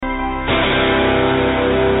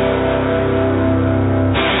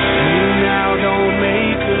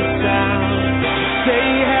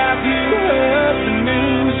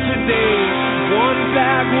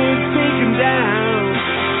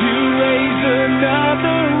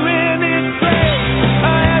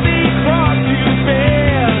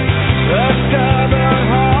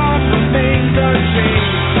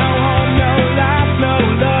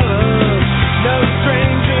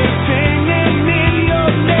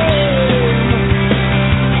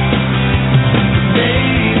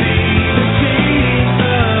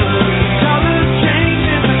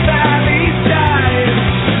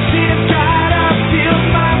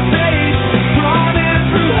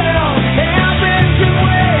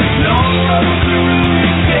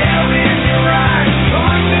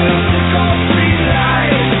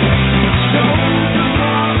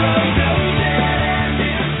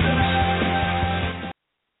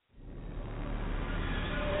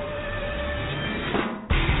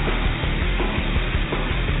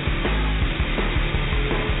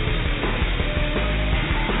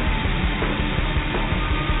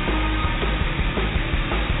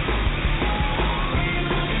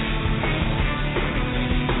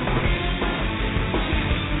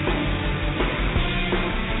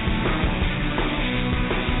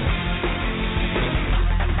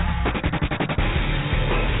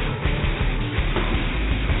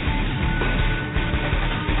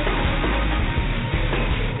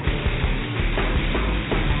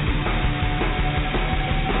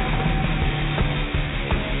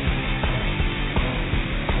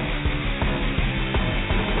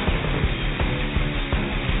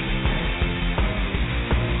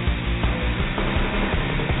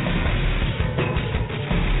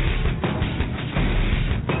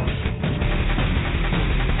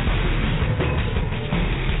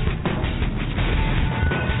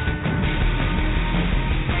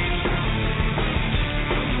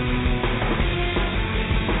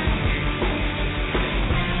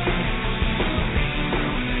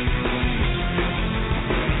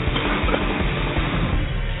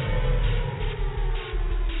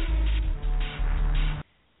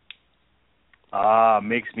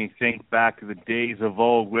Makes me think back to the days of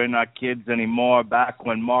old. We're not kids anymore. Back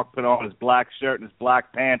when Mark put on his black shirt and his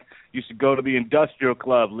black pants, used to go to the industrial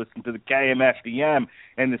club, listen to the KMFDM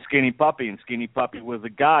and the Skinny Puppy. And Skinny Puppy was a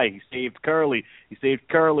guy. He saved Curly. He saved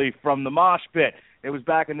Curly from the mosh pit. It was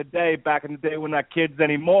back in the day we're not kids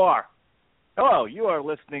anymore. Hello, you are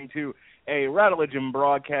listening to a Rattlegion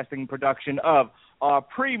Broadcasting production of our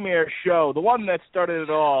premier show, the one that started it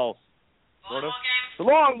all, sort of. The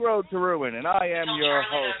Long Road to Ruin, and I am your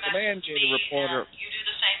host, the mandated reporter. You do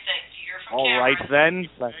the same thing. You're from All right, then.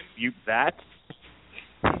 Let's mute that.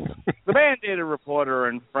 The mandated reporter,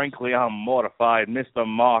 and frankly, I'm mortified, Mr.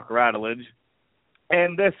 Mark Rattledge.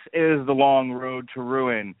 And this is The Long Road to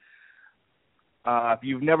Ruin. If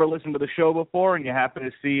you've never listened to the show before and you happen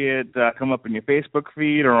to see it come up in your Facebook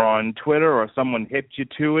feed or on Twitter, or someone hit you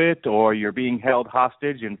to it, or you're being held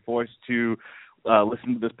hostage and forced to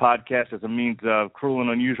listen to this podcast as a means of cruel and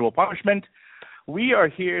unusual punishment, we are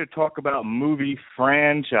here to talk about movie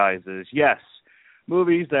franchises. Yes,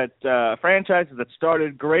 movies that franchises that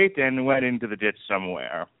started great and went into the ditch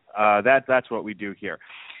somewhere. That's what we do here.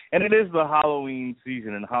 And it is the Halloween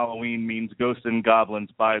season, and Halloween means ghosts and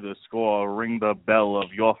goblins by the score. Ring the bell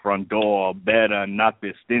of your front door. Better not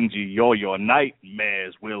be stingy, or your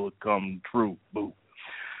nightmares will come true. Boo.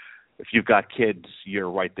 If you've got kids,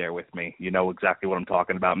 you're right there with me. You know exactly what I'm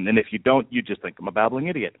talking about. And if you don't, you just think I'm a babbling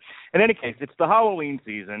idiot. In any case, it's the Halloween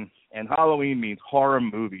season, and Halloween means horror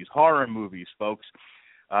movies. Horror movies, folks.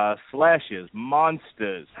 Slashes,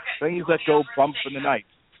 monsters, things that go bump in the night.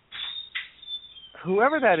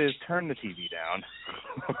 Whoever that is, turn the TV down.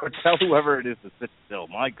 Or tell whoever it is to sit still.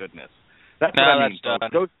 My goodness. That's what I mean,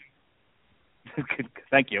 folks.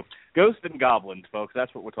 Thank you. Ghosts and goblins, folks.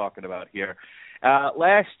 That's what we're talking about here.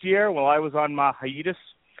 Last year, while I was on my hiatus,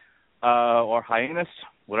 or hiatus,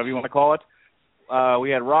 whatever you want to call it,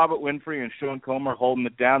 we had Robert Winfrey and Sean Comer holding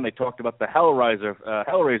it down. They talked about the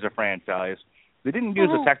Hellraiser franchise. They didn't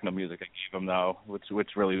use the techno music I gave them, though,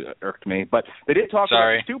 which really irked me. But they did talk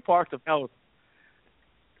about two parts of Hell.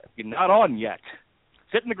 You're not on yet.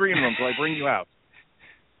 Sit in the green room till I bring you out.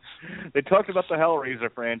 They talked about the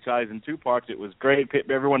Hellraiser franchise in two parts. It was great.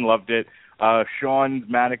 Everyone loved it. Sean's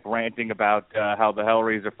manic ranting about how the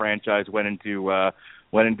Hellraiser franchise went into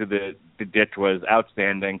the ditch was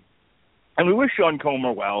outstanding. And we wish Sean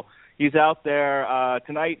Comer well. He's out there.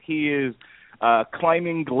 Tonight he is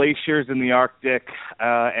climbing glaciers in the Arctic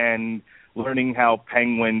and learning how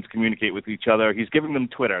penguins communicate with each other. He's giving them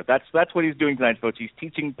Twitter. That's what he's doing tonight, folks. He's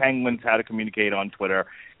teaching penguins how to communicate on Twitter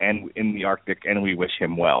and in the Arctic, and we wish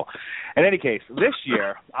him well. In any case, this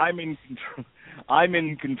year I'm in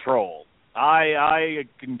control. I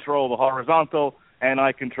control the horizontal and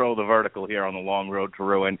I control the vertical here on the Long Road to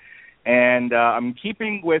Ruin, and I'm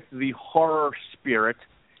keeping with the horror spirit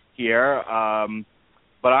here,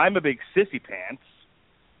 but I'm a big sissy pants.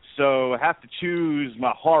 So I have to choose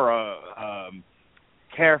my horror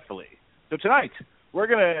carefully. So tonight, we're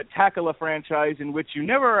going to tackle a franchise in which you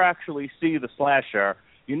never actually see the slasher.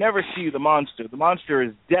 You never see the monster. The monster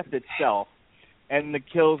is death itself, and the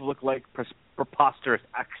kills look like preposterous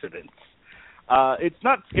accidents. It's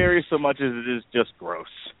not scary so much as it is just gross.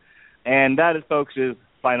 And that, folks, is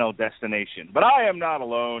Final Destination. But I am not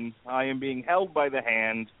alone. I am being held by the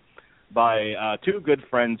hand by two good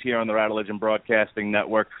friends here on the Rattlegion Broadcasting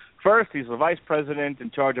Network. First, he's the vice president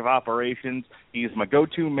in charge of operations. He's my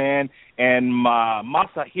go-to man, and my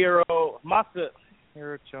Masahiro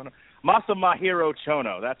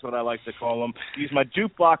Chono. That's what I like to call him. He's my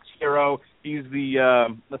jukebox hero. He's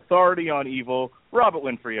the authority on evil. Robert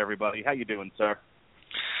Winfrey, everybody. How you doing, sir?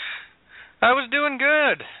 I was doing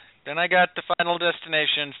good. Then I got to Final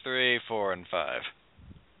Destination 3, 4, and 5.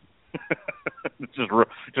 just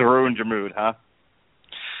ruined your mood, huh?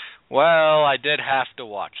 Well, I did have to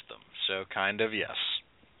watch them, so kind of yes.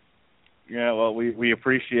 Yeah, well, we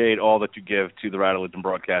appreciate all that you give to the Rattlegion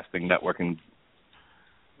Broadcasting Network,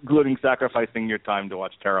 including sacrificing your time to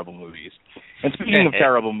watch terrible movies. And speaking of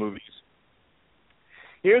terrible movies,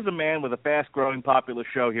 here's a man with a fast-growing popular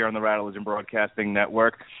show here on the Rattlegion Broadcasting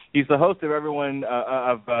Network. He's the host of everyone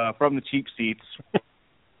From the Cheap Seats.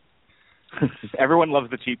 Everyone loves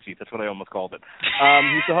the cheap seats. That's what I almost called it.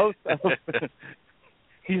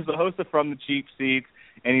 He's the host of From the Cheap Seats,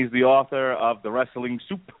 and he's the author of the NFL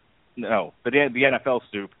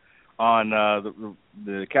Soup on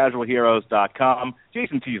the casualheroes.com.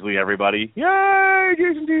 Jason Teasley, everybody. Yay,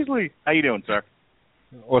 Jason Teasley. How you doing, sir?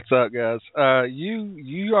 What's up, guys?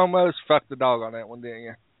 You almost fucked the dog on that one, didn't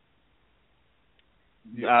you?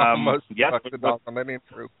 You almost fucked the dog on that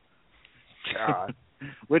intro. God.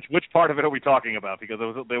 Which part of it are we talking about? Because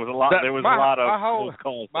there was a lot. There was a lot of close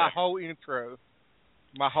calls. My whole intro.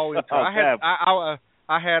 Okay.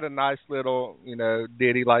 I had a nice little,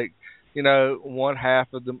 ditty, like, one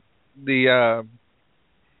half of the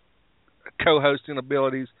co-hosting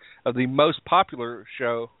abilities of the most popular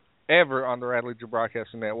show ever on the Rattledge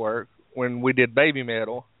Broadcasting Network when we did Baby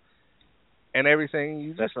Metal and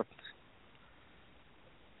everything.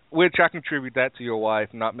 Which I contribute that to your wife,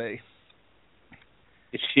 not me.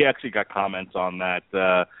 She actually got comments on that.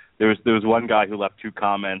 There was one guy who left 2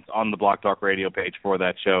 comments on the Block Talk Radio page for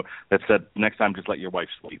that show that said, "Next time, just let your wife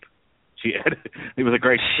sleep." It was a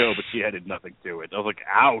great show, but she added nothing to it. I was like,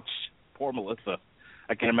 ouch, poor Melissa.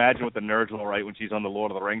 I can imagine what the nerds will write when she's on the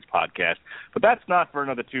Lord of the Rings podcast. But that's not for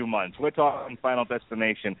another 2 months. We're talking Final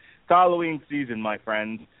Destination. It's Halloween season, my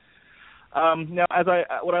friends. Now,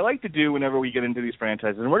 what I like to do whenever we get into these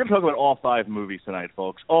franchises, and we're going to talk about all 5 movies tonight,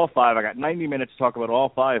 folks. All 5. I got 90 minutes to talk about all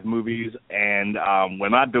 5 movies, and we're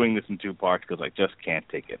not doing this in 2 parts because I just can't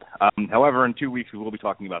take it. However, in 2 weeks we will be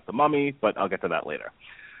talking about The Mummy, but I'll get to that later.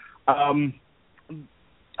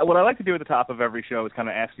 What I like to do at the top of every show is kind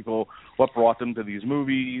of ask people what brought them to these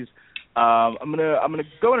movies. I'm gonna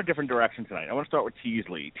go in a different direction tonight. I want to start with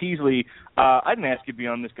Teasley. Teasley, I didn't ask you to be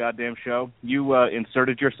on this goddamn show. You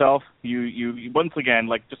inserted yourself. You once again,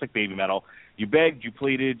 just like Baby Metal, you begged, you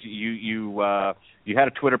pleaded, you had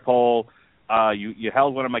a Twitter poll. You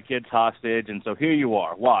held one of my kids hostage, and so here you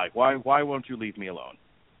are. Why won't you leave me alone?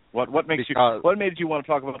 What made you want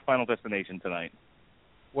to talk about Final Destination tonight?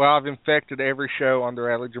 Well, I've infected every show on the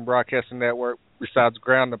Rattledge Broadcasting Network besides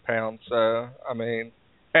Ground and Pound. So,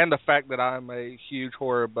 and the fact that I'm a huge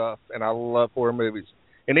horror buff and I love horror movies.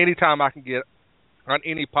 And anytime I can get on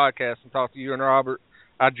any podcast and talk to you and Robert,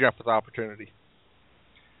 I jump at the opportunity.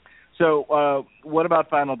 So, what about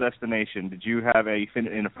Final Destination? Did you have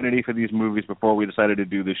an affinity for these movies before we decided to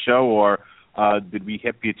do this show, or did we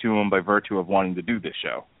hip you to them by virtue of wanting to do this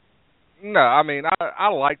show? No, I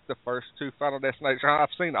like the first 2 Final Destination. I've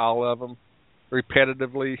seen all of them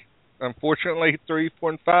repetitively. Unfortunately, 3, 4,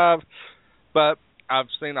 and 5, but I've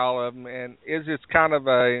seen all of them, and it's kind of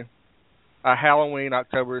a Halloween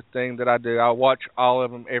October thing that I do. I watch all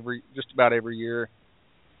of them just about every year.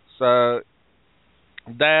 So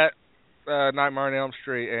that Nightmare on Elm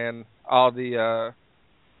Street and all the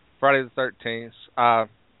Friday the 13th,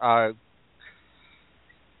 I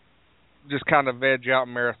just kind of veg out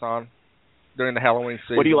marathon during the Halloween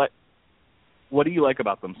season. What do you like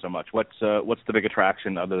about them so much? What's the big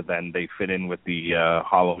attraction other than they fit in with the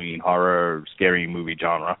Halloween horror scary movie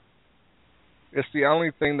genre? It's the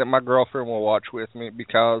only thing that my girlfriend will watch with me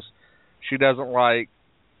because she's like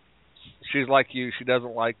you. She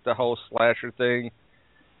doesn't like the whole slasher thing.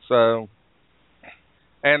 So,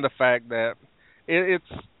 and the fact that it's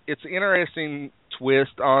an interesting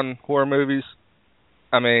twist on horror movies.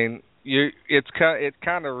 It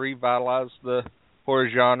kind of revitalized the horror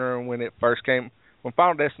genre when it first came. When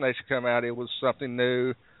Final Destination came out, it was something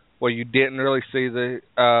new where you didn't really see the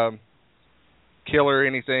killer or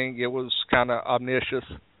anything. It was kind of omniscious.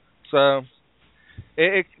 So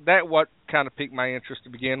that what kind of piqued my interest to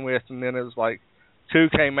begin with, and then it was like 2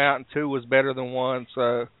 came out and 2 was better than 1.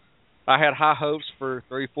 So I had high hopes for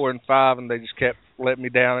 3, 4, and 5, and they just kept letting me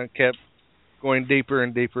down and kept going deeper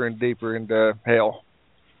and deeper and deeper into hell.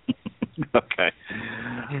 Okay.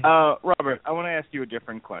 Robert, I want to ask you a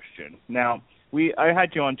different question. Now, I had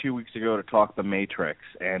you on 2 weeks ago to talk The Matrix,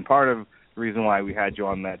 and part of the reason why we had you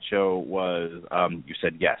on that show was you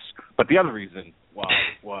said yes. But the other reason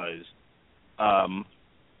was I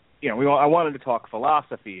wanted to talk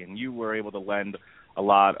philosophy, and you were able to lend a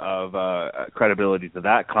lot of credibility to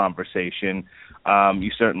that conversation.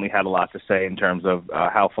 You certainly had a lot to say in terms of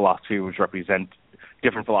how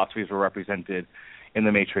different philosophies were represented in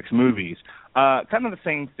the Matrix movies. Kind of the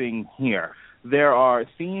same thing here. There are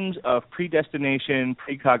themes of predestination,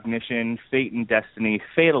 precognition, fate and destiny,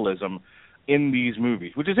 fatalism in these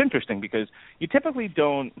movies, which is interesting because you typically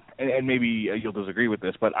don't, and maybe you'll disagree with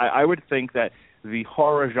this, but I would think that the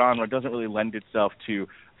horror genre doesn't really lend itself to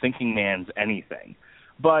thinking man's anything.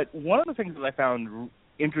 But one of the things that I found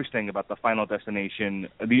interesting about the Final Destination,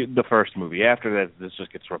 the first movie, after that this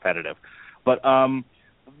just gets repetitive, but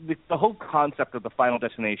the whole concept of the Final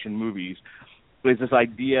Destination movies is this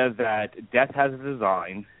idea that death has a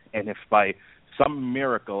design, and if by some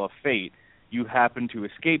miracle of fate you happen to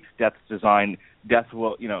escape death's design, death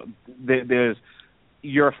will,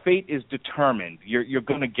 your fate is determined. You're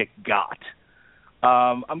going to get got.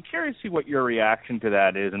 I'm curious to see what your reaction to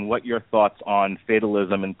that is and what your thoughts on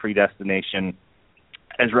fatalism and predestination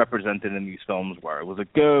as represented in these films were. Was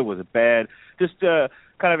it good? Was it bad? Just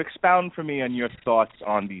kind of expound for me on your thoughts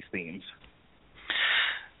on these themes.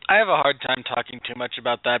 I have a hard time talking too much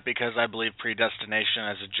about that because I believe predestination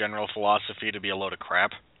as a general philosophy to be a load of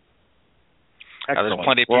crap. There's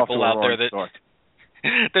plenty of people out there that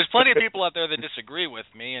there's plenty of people out there that disagree with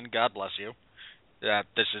me, and God bless you. That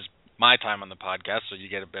this is my time on the podcast, so you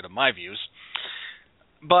get a bit of my views.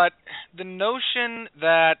 But the notion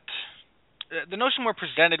we're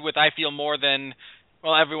presented with, I feel, more than,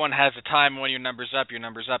 well, everyone has a time when your number's up.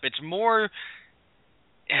 It's more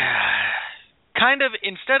kind of,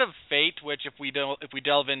 instead of fate, which if we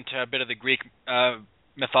delve into a bit of the Greek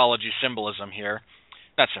mythology symbolism here,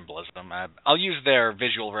 not symbolism, I'll use their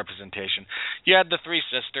visual representation. You had the three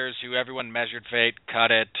sisters who everyone measured fate,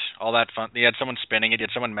 cut it, all that fun. You had someone spinning it, you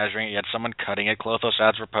had someone measuring it, you had someone cutting it, Clothos,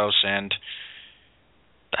 Atropos, and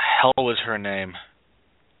the hell was her name?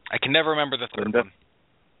 I can never remember the third one.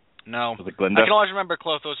 No. Was it Glinda? I can always remember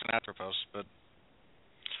Clothos and Atropos, but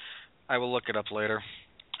I will look it up later.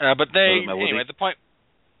 But anyway, the point...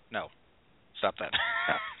 No. Stop that.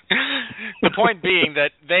 The point being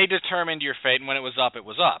that they determined your fate, and when it was up, it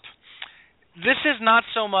was up. This is not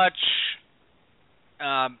so much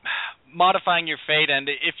modifying your fate, and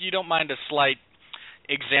if you don't mind a slight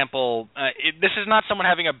example, this is not someone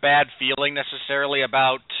having a bad feeling necessarily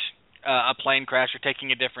about a plane crash or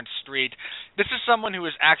taking a different street. This is someone who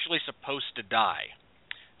is actually supposed to die.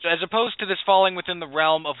 So as opposed to this falling within the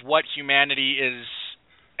realm of what humanity is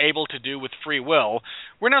able to do with free will,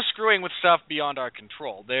 we're now screwing with stuff beyond our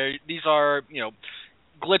control. These are,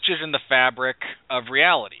 glitches in the fabric of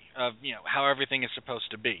reality, of, how everything is supposed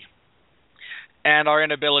to be. And our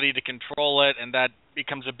inability to control it, and that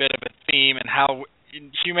becomes a bit of a theme, and how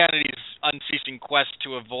humanity's unceasing quest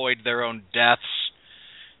to avoid their own deaths.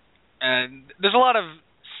 And there's a lot of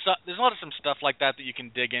some stuff like that you can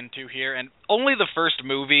dig into here, and only the first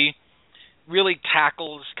movie really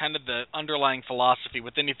tackles kind of the underlying philosophy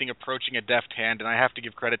with anything approaching a deft hand, and I have to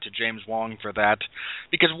give credit to James Wong for that.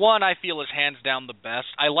 Because 1, I feel, is hands down the best.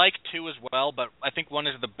 I like 2 as well, but I think 1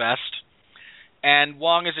 is the best. And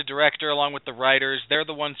Wong as a director, along with the writers, they're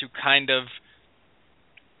the ones who kind of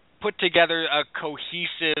put together a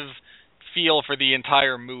cohesive feel for the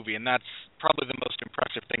entire movie, and that's probably the most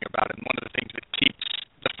impressive thing about it, and one of the things that keeps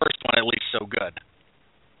the first one at least so good.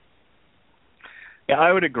 Yeah,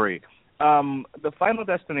 I would agree. The Final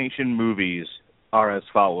Destination movies are as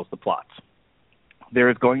follows, the plots. There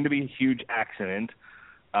is going to be a huge accident.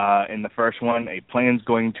 In the first one, a plane's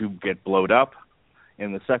going to get blowed up.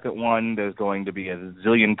 In the second one, there's going to be a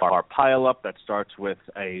zillion-car pileup that starts with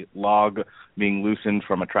a log being loosened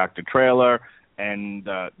from a tractor-trailer and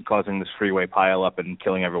causing this freeway pileup and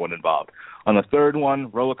killing everyone involved. On the third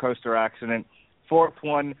one, roller coaster accident. Fourth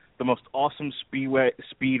one, the most awesome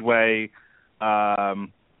speedway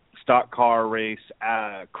stock car race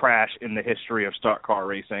crash in the history of stock car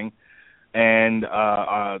racing. And what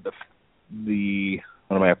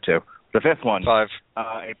am I up to? The fifth one. 5.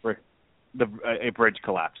 A bridge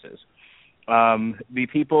collapses. The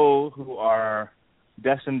people who are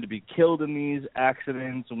destined to be killed in these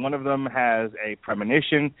accidents, one of them has a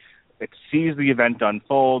premonition. It sees the event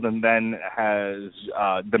unfold and then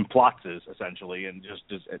then plotzes, essentially, and just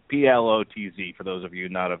PLOTZ, for those of you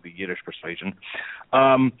not of the Yiddish persuasion,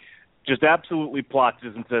 just absolutely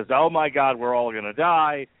plotzes and says, oh my God, we're all going to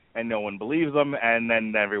die, and no one believes them, and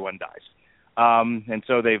then everyone dies. And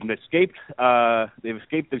so they've escaped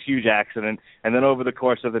this huge accident, and then over the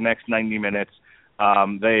course of the next 90 minutes,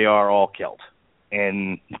 they are all killed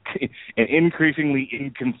in increasingly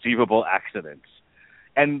inconceivable accidents.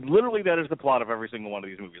 And literally that is the plot of every single one of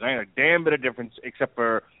these movies. I ain't a damn bit of difference, except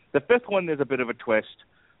for the fifth one, there's a bit of a twist,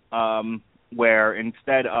 where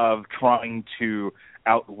instead of trying to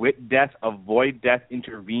outwit death, avoid death,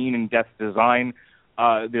 intervene in death's design,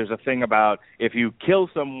 there's a thing about if you kill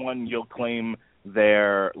someone, you'll claim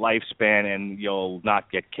their lifespan and you'll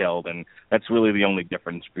not get killed, and that's really the only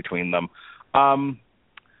difference between them.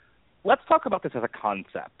 Let's talk about this as a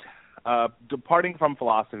concept. Departing from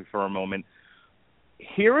philosophy for a moment,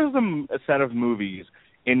 here is a set of movies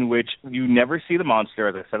in which you never see the monster,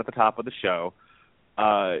 as I said at the top of the show.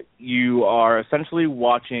 You are essentially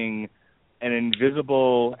watching an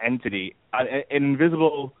invisible entity, an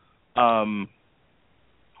invisible... what's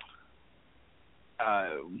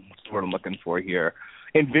the word I'm looking for here?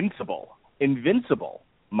 Invincible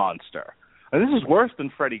monster. And this is worse than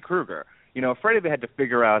Freddy Krueger. Freddy, they had to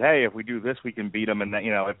figure out, hey, if we do this, we can beat him, and then,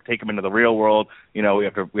 take him into the real world. We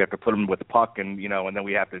have to put him with the puck, and and then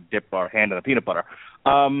we have to dip our hand in the peanut butter.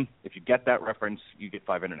 If you get that reference, you get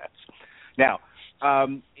 5 internets. Now,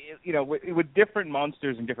 with different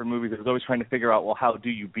monsters in different movies, it was always trying to figure out, well, how do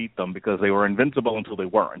you beat them? Because they were invincible until they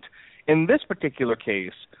weren't. In this particular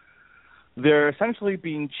case, they're essentially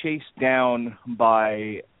being chased down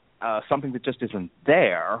by something that just isn't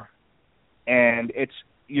there, and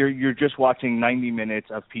you're just watching 90 minutes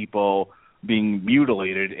of people being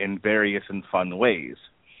mutilated in various and fun ways.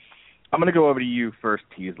 I'm going to go over to you first,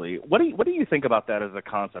 Teasley. What do you think about that as a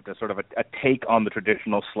concept, as sort of a take on the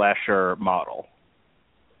traditional slasher model?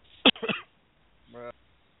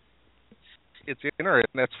 It's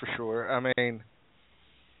interesting, that's for sure. I mean,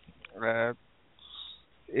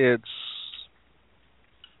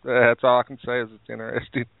 that's all I can say is it's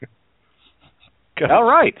interesting. All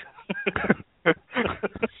right.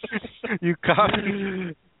 You caught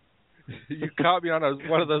me on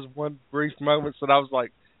one of those brief moments that I was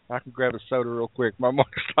like, I can grab a soda real quick. My mom's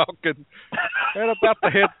talking, and about the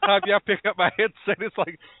head time, I pick up my headset. It's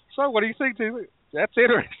like, so what do you think, Teasley? That's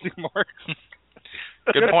interesting, Mark.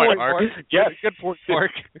 Good point, Mark. Yes. Good point,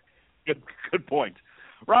 Mark. Good point.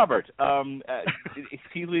 Robert,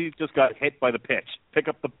 Teasley just got hit by the pitch. Pick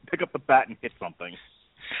up the bat and hit something.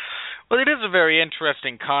 Well, it is a very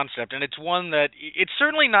interesting concept, and it's one that it's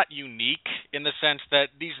certainly not unique in the sense that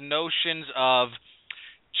these notions of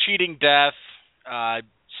cheating death,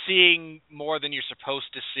 seeing more than you're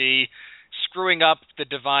supposed to see, screwing up the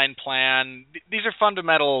divine plan, these are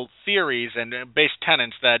fundamental theories and base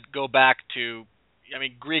tenets that go back to,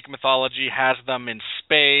 Greek mythology has them in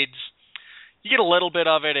spades. You get a little bit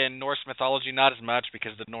of it in Norse mythology, not as much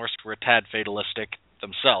because the Norse were a tad fatalistic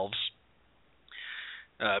themselves.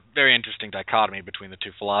 Very interesting dichotomy between the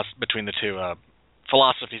two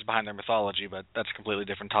philosophies behind their mythology, but that's a completely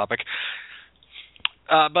different topic.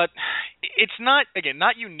 But it's not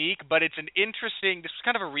unique, but it's an interesting, this was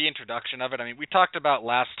kind of a reintroduction of it. We talked about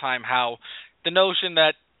last time how the notion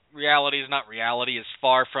that reality is not reality is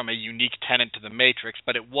far from a unique tenet to the Matrix,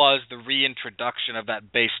 but it was the reintroduction of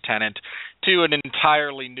that base tenet to an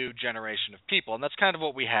entirely new generation of people, and that's kind of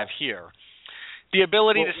what we have here. The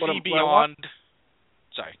ability to see beyond...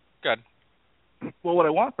 Sorry, go ahead. Well, what I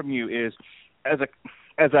want from you is, as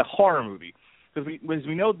a horror movie, because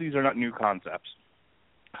we know these are not new concepts.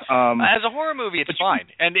 As a horror movie, it's fine.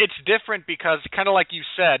 And it's different because, kind of like you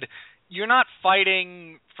said, you're not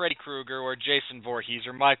fighting Freddy Krueger or Jason Voorhees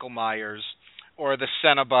or Michael Myers or the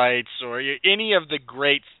Cenobites or any of the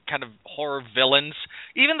great kind of horror villains,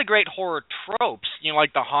 even the great horror tropes,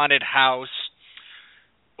 like the haunted house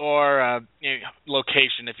or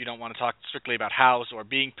location, if you don't want to talk strictly about house, or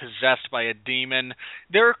being possessed by a demon.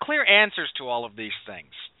 There are clear answers to all of these things.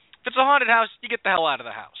 If it's a haunted house, you get the hell out of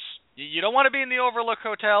the house. You don't want to be in the Overlook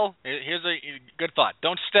Hotel? Here's a good thought.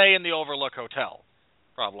 Don't stay in the Overlook Hotel.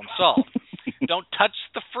 Problem solved. Don't touch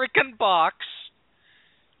the freaking box.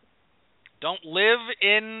 Don't live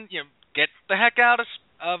in, get the heck out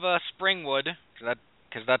of Springwood,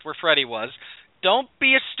 because that's where Freddy was. Don't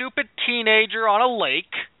be a stupid teenager on a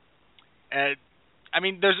lake.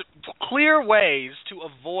 There's clear ways to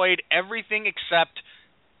avoid everything except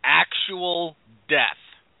actual death,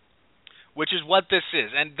 which is what this is.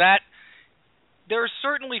 And that there are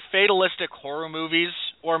certainly fatalistic horror movies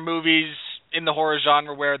or movies in the horror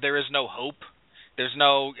genre where there is no hope. There's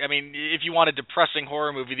no, if you want a depressing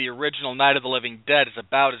horror movie, the original Night of the Living Dead is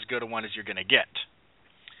about as good a one as you're going to get.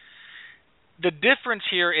 The difference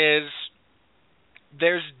here is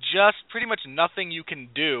there's just pretty much nothing you can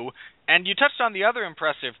do. And you touched on the other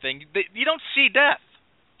impressive thing. You don't see death.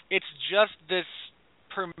 It's just this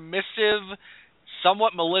permissive,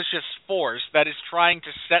 somewhat malicious force that is trying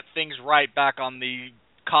to set things right back on the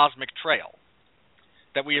cosmic trail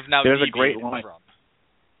that we have now deviated from.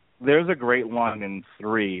 There's a great line in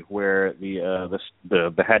 3 where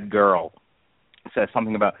the head girl says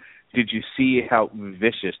something about, did you see how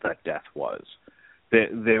vicious that death was?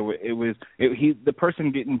 The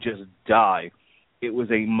person didn't just die. It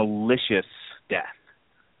was a malicious death.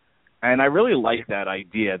 And I really like that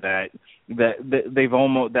idea that they've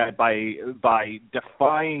almost, that by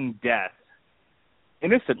defying death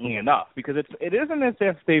innocently enough, because it isn't as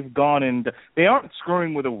if they've gone and they aren't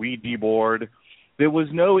screwing with a Ouija board. There was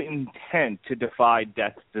no intent to defy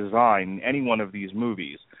death's design in any one of these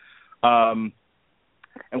movies. And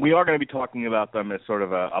we are going to be talking about them as sort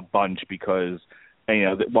of a bunch because,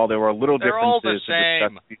 while there were little differences to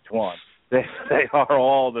discuss each one, they are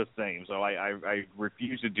all the same. So I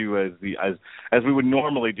refuse to do as we would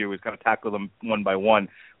normally do, is kind of tackle them one by one.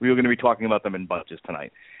 We are going to be talking about them in bunches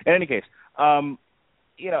tonight. In any case, on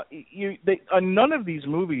none of these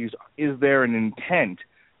movies is there an intent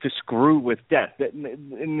to screw with death.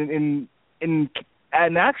 In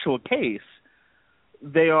an actual case,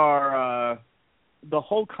 they are the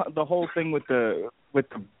whole thing with the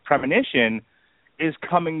premonition is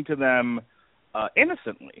coming to them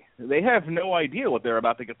innocently. They have no idea what they're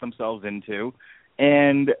about to get themselves into,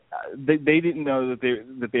 and they didn't know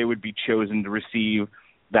that they would be chosen to receive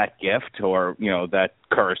that gift or that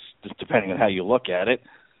curse, just depending on how you look at it.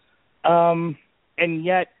 And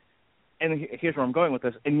yet, and here's where I'm going with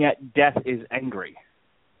this. And yet, death is angry.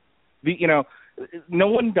 No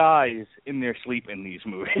one dies in their sleep in these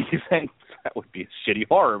movies, and that would be a shitty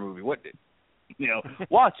horror movie, wouldn't it?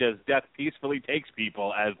 Watch as death peacefully takes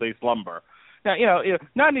people as they slumber. Now,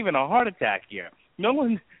 not even a heart attack here. No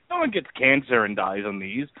one gets cancer and dies on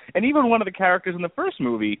these. And even one of the characters in the first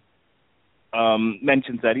movie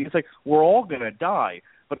mentions that. He's like, we're all going to die.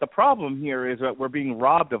 But the problem here is that we're being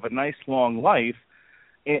robbed of a nice long life,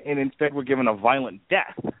 and instead we're given a violent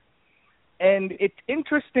death. And it's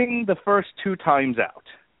interesting the first two times out.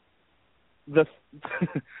 The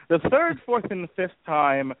third, fourth, and the fifth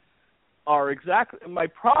time are exactly my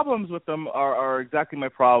problems with them are exactly my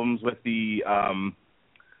problems with the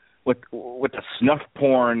with the snuff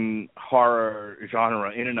porn horror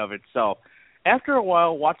genre in and of itself. After a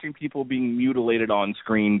while, watching people being mutilated on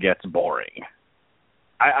screen gets boring.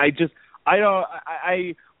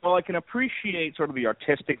 Well, I can appreciate sort of the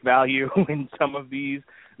artistic value in some of these,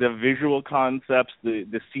 the visual concepts,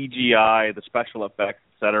 the CGI, the special effects,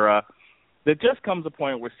 etc. There just comes a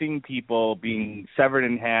point where seeing people being severed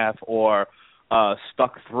in half or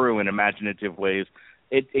stuck through in imaginative ways,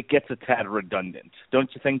 it gets a tad redundant. Don't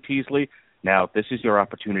you think, Teasley? Now, this is your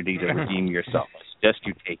opportunity to redeem yourself. Just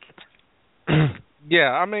you take it.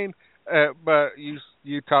 Yeah, I mean, but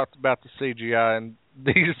you talked about the CGI, and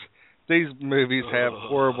these movies have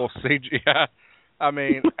horrible CGI. I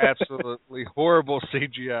mean, absolutely horrible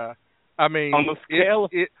CGI. I mean, on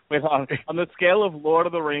the scale of Lord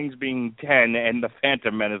of the Rings being 10 and the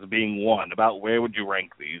Phantom Menace being 1, about where would you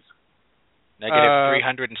rank these? Negative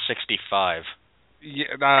 365.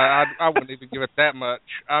 Yeah, I wouldn't even give it that much.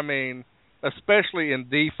 I mean, especially in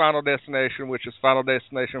the Final Destination, which is Final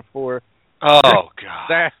Destination 4. Oh God,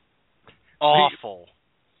 that's awful.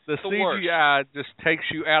 The CGI just takes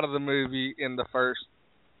you out of the movie in the first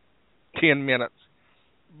 10 minutes.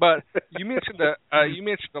 But you mentioned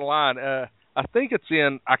the line. I think it's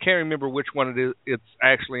in. I can't remember which one it is. It's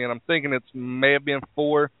actually in. I'm thinking it may have been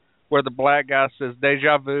 4, where the black guy says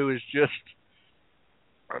 "Deja vu" is just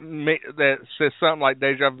that says something like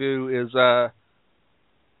 "Deja vu" is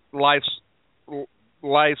life's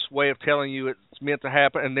way of telling you it's meant to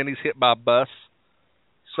happen, and then he's hit by a bus.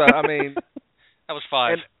 So I mean, that was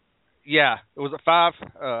 5. Yeah, it was a 5.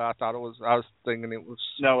 I thought it was. I was thinking it was.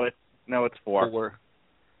 No, it's 4. 4.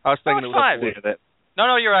 I was thinking it was 5.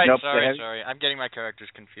 No, you're right. Nope, sorry. I'm getting my characters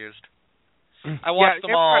confused. I watched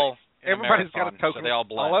them all. Everybody's got a token. So they all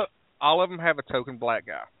blend. All of them have a token black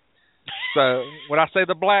guy. So when I say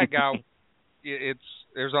the black guy,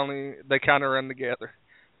 they kind of run together.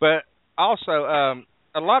 But also,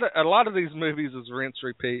 a lot of these movies is rinse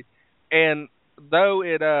repeat, and though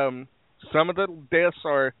it some of the deaths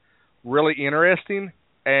are really interesting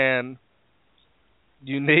and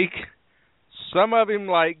unique, some of them,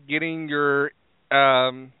 like getting your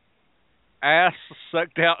ass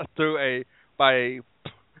sucked out by a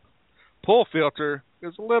pull filter,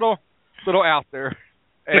 is a little out there.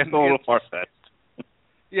 And it's a little far-fetched.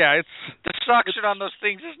 Yeah, the suction on those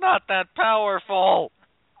things is not that powerful.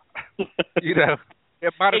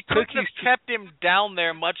 It might have couldn't have kept him down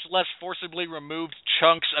there, much less forcibly removed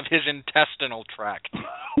chunks of his intestinal tract.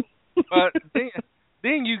 But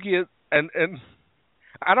then you get and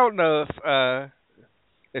I don't know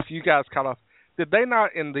if you guys kind of did they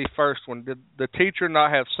not in the first one, did the teacher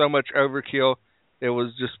not have so much overkill it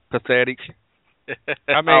was just pathetic?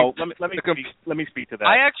 I mean, let me speak to that.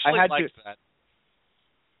 I actually liked that.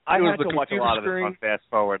 I had to watch a lot of this on fast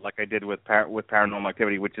forward, like I did with Paranormal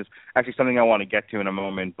Activity, which is actually something I want to get to in a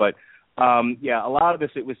moment. But a lot of this,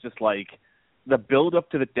 it was just like the build up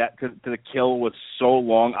to the kill was so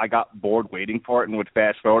long, I got bored waiting for it and would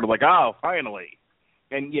fast forward, like, oh, finally.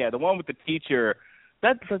 And yeah, the one with the teacher,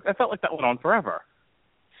 I felt like that went on forever.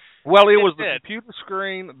 Well, it was the computer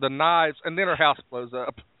screen, the knives, and then her house blows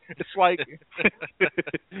up. It's like,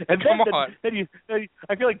 and come on.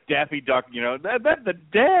 I feel like Daffy Duck, that the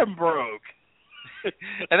dam broke.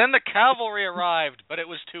 And then the cavalry arrived, but it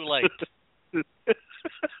was too late.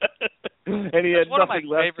 And he had one of my nothing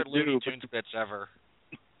left favorite to Looney do Tunes bits ever.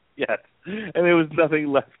 Yes, and there was nothing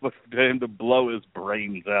left but for him to blow his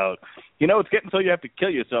brains out. It's getting so you have to kill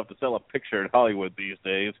yourself to sell a picture in Hollywood these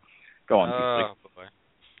days. Go on, oh, boy.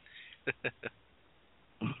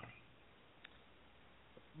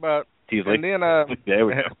 But Teasley. and then there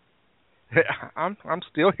we go. I'm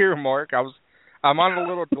still here, Mark. I'm on a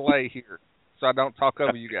little delay here, so I don't talk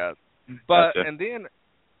over you guys. But Gotcha.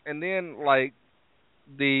 and then like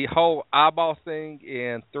the whole eyeball thing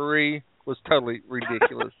in 3 was totally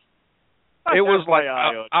ridiculous. It was like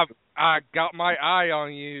I got my eye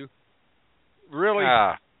on you. Really?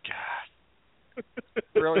 Ah, God.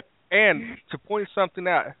 Really? And to point something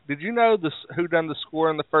out, did you know who done the score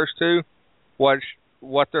in the first 2?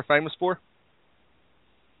 What they're famous for?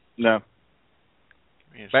 No.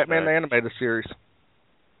 Batman the Animated Series.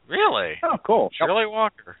 Really? Oh, cool. Shirley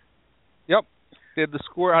Walker. Yep. Did the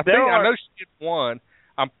score. I know she did 1.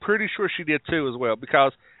 I'm pretty sure she did 2 as well,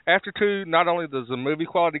 because after 2, not only does the movie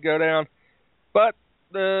quality go down, but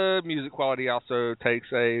the music quality also takes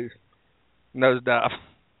a nosedive.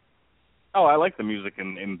 Oh, I like the music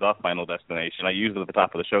in The Final Destination. I used it at the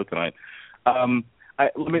top of the show tonight.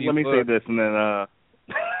 Let me say this, and then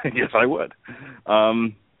yes, I would.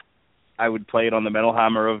 I would play it on the Metal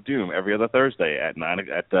Hammer of Doom every other Thursday at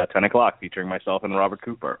 10 o'clock, featuring myself and Robert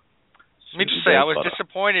Cooper. Let me just say, I was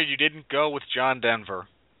disappointed you didn't go with John Denver.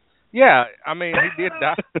 Yeah, I mean, he did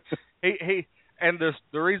die. he and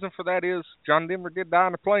the reason for that is John Denver did die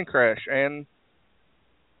in a plane crash, and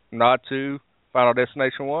not to Final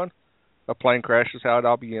Destination 1. A plane crash is how it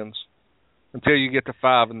all begins. Until you get to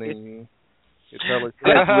 5, and then it totally.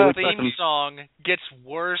 The theme song gets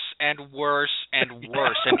worse and worse and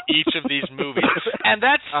worse in each of these movies, and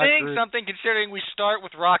that's saying something considering we start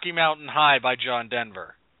with Rocky Mountain High by John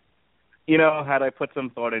Denver. You know, had I put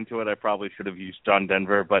some thought into it, I probably should have used John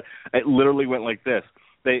Denver, but it literally went like this.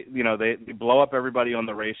 They blow up everybody on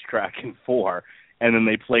the racetrack in 4, and then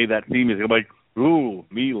they play that theme music. I'm like, ooh,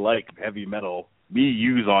 me like heavy metal. Me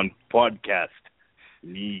use on podcast.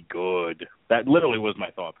 Me good. That literally was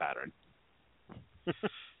my thought pattern.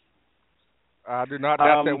 I do not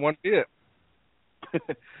doubt that one bit.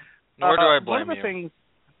 Nor do I blame you.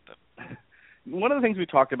 One of the things we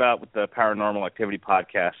talked about with the Paranormal Activity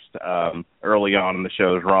podcast early on in the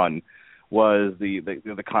show's run was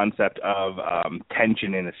the concept of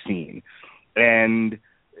tension in a scene. And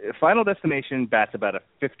Final Destination bats about a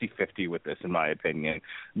 50-50 with this, in my opinion.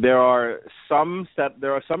 There are some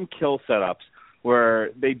kill setups where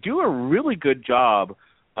they do a really good job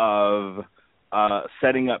of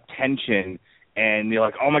setting up tension, and you're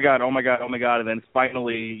like, oh my god, and then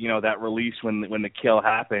finally, that release when the kill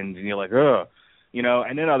happens, and you're like, ugh,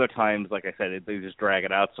 and then other times, like I said, they just drag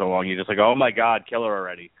it out so long, you're just like, oh my god, kill her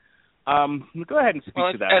already. Go ahead and speak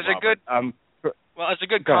to that, Robert. As a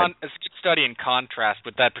good study in contrast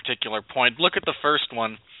with that particular point, look at the first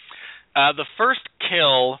one. The first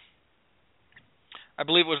kill, I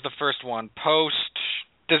believe it was the first one,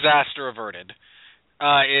 post-disaster averted,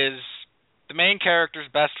 is the main character's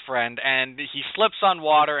best friend, and he slips on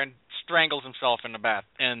water and strangles himself in the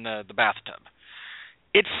bathtub.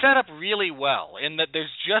 It's set up really well in that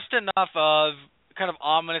there's just enough of kind of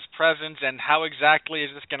ominous presence and how exactly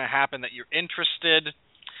is this going to happen that you're interested.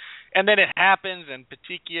 And then it happens, and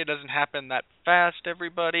Petechia doesn't happen that fast,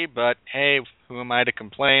 everybody, but hey, who am I to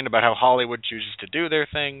complain about how Hollywood chooses to do their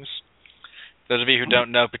things? Those of you who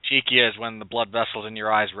don't know, Petechia is when the blood vessels in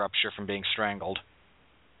your eyes rupture from being strangled.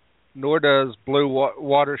 Nor does blue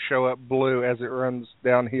water show up blue as it runs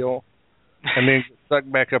downhill, and then gets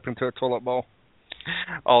sucked back up into a toilet bowl.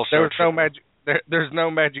 Also there's no magic. There's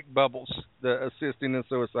no magic bubbles assisting in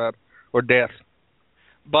suicide or death.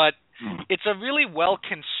 But it's a really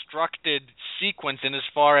well-constructed sequence in as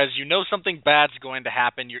far as you know something bad's going to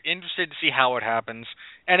happen, you're interested to see how it happens,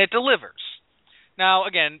 and it delivers. Now,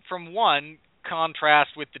 again, from one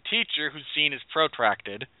contrast with the teacher, whose scene is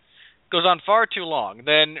protracted, goes on far too long.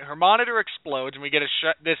 Then her monitor explodes, and we get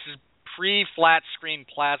this is pre-flat screen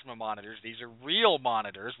plasma monitors. These are real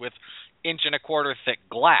monitors with 1.25-inch thick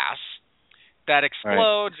glass that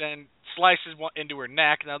explodes and slices into her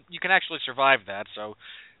neck. Now, you can actually survive that, so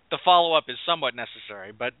the follow-up is somewhat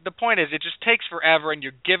necessary. But the point is, it just takes forever, and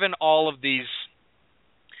you're given all of these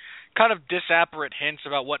kind of disparate hints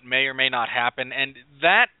about what may or may not happen. And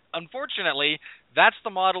that, unfortunately, that's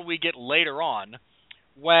the model we get later on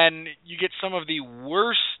when you get some of the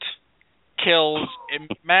worst kills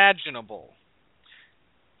imaginable.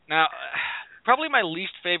 Now, probably my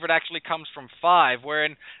least favorite actually comes from 5,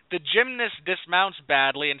 wherein the gymnast dismounts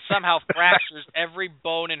badly and somehow fractures every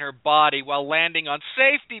bone in her body while landing on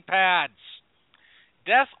safety pads.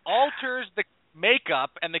 Death alters the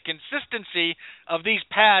makeup and the consistency of these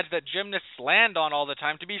pads that gymnasts land on all the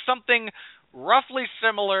time to be something roughly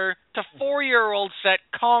similar to 4-year-old set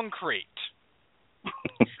concrete.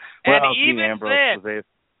 And even then,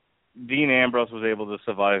 Dean Ambrose was able to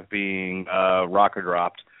survive being rocker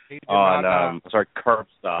dropped on, curb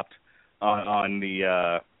stopped on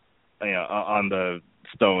the on the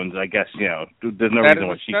stones. I guess there's no reason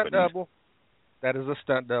why she couldn't. Double. That is a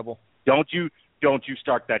stunt double. Don't you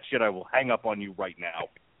start that shit. I will hang up on you right now.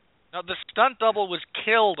 No, the stunt double was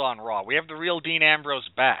killed on Raw. We have the real Dean Ambrose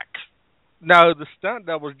back. No, the stunt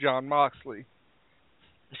double was Jon Moxley.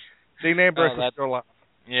 Dean Ambrose is still alive.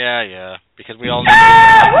 Yeah, because we all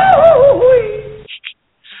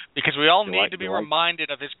need to be reminded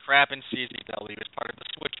of his crap in CZW as part of the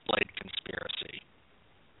Switchblade conspiracy.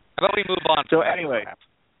 How about we move on? So anyway,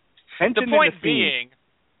 the point being,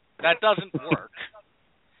 that doesn't work.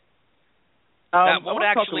 That won't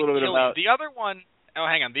actually kill you. The other one,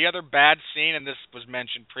 hang on. The other bad scene, and this was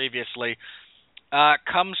mentioned previously,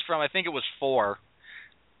 comes from, I think it was 4,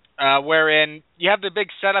 wherein you have the big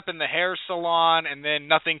setup in the hair salon, and then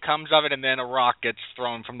nothing comes of it, and then a rock gets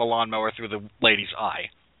thrown from the lawnmower through the lady's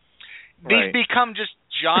eye. These become just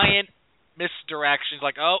giant misdirections,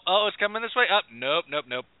 like, oh, it's coming this way. Nope.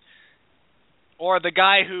 Or the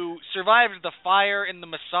guy who survives the fire in the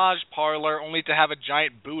massage parlor only to have a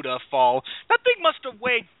giant Buddha fall. That thing must have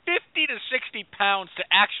weighed 50 to 60 pounds to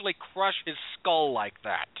actually crush his skull like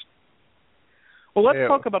that. Well, let's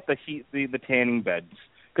talk about the tanning beds,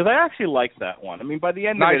 because I actually liked that one. I mean, by the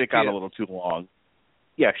end of it got a little too long.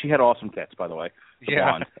 Yeah, she had awesome tits, by the way.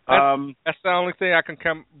 Yeah, that's the only thing I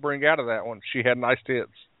can bring out of that one. She had nice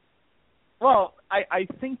tits. Well, I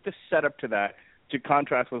think the setup to that, to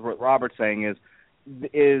contrast with what Robert's saying, is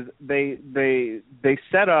they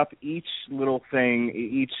set up each little thing,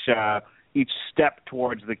 each step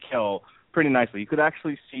towards the kill pretty nicely. You could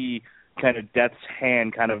actually see kind of Death's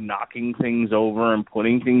hand kind of knocking things over and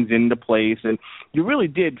putting things into place, and you really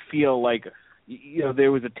did feel like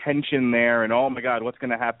there was a tension there, and oh my God, what's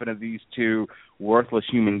going to happen to these two worthless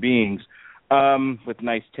human beings with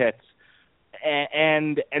nice tits?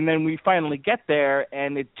 And then we finally get there,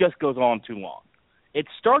 and it just goes on too long. It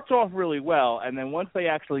starts off really well, and then once they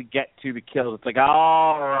actually get to the kills, it's like,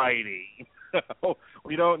 all righty.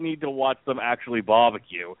 We don't need to watch them actually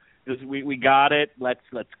barbecue. We got it. Let's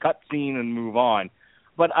cut scene and move on.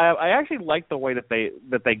 But I actually like the way that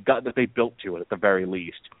they built to it at the very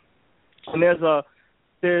least. And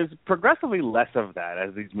there's progressively less of that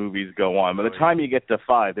as these movies go on. By the time you get to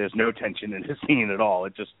 5, there's no tension in the scene at all.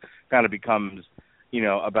 It just kind of becomes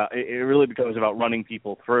it really becomes about running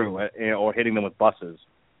people through or hitting them with buses.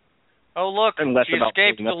 Oh, look, she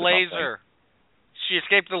escaped the laser. She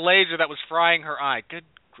escaped the laser that was frying her eye. Good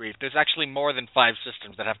grief. There's actually more than 5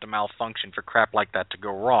 systems that have to malfunction for crap like that to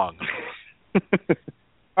go wrong. But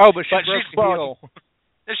she broke the heel.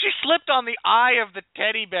 She slipped on the eye of the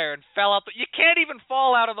teddy bear and fell out. You can't even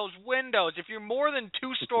fall out of those windows. If you're more than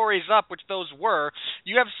 2 stories up, which those were,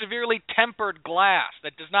 you have severely tempered glass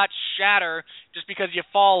that does not shatter just because you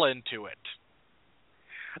fall into it.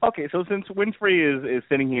 Okay, so since Winfrey is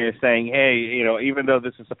sitting here saying, hey, even though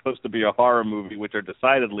this is supposed to be a horror movie, which are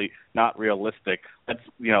decidedly not realistic, let's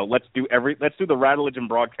do the Rattledge and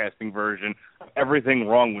Broadcasting version of everything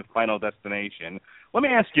wrong with Final Destination. Let me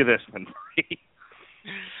ask you this, Winfrey.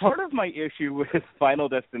 Part of my issue with the Final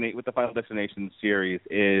Destination series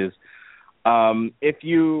is if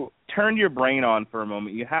you turn your brain on for a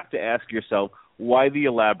moment, you have to ask yourself why the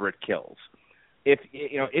elaborate kills. If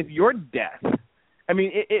your death, I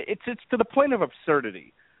mean, it's to the point of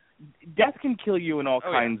absurdity. Death can kill you in all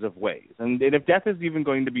kinds of ways, and if death is even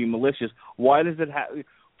going to be malicious, why does it have?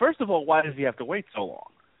 First of all, why does he have to wait so long?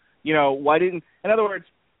 Why didn't? In other words,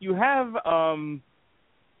 you have.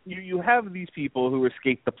 You have these people who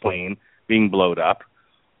escape the plane being blown up.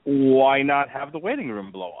 Why not have the waiting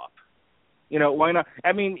room blow up? Why not?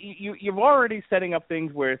 I mean, you're already setting up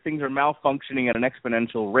things where things are malfunctioning at an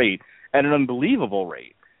exponential rate, at an unbelievable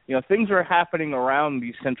rate. Things are happening around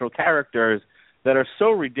these central characters that are so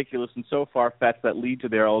ridiculous and so far-fetched that lead to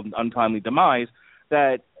their own untimely demise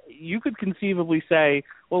that you could conceivably say,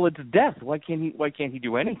 well, it's Death. Why can't he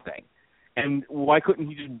do anything? And why couldn't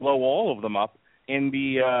he just blow all of them up in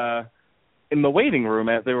the waiting room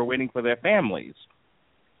as they were waiting for their families?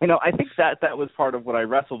 I think that was part of what I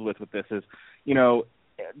wrestled with this is,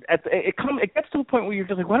 it gets to a point where you're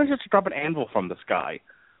just like, why don't you just drop an anvil from the sky?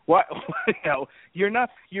 Why, you're not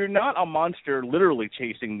a monster literally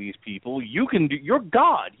chasing these people. You're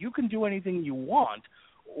God. You can do anything you want.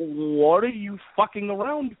 What are you fucking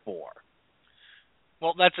around for?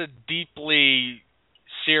 Well, that's a deeply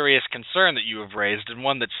serious concern that you have raised, and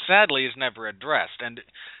one that sadly is never addressed. And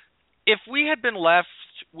if we had been left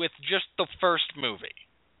with just the first movie,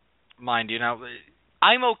 mind you, now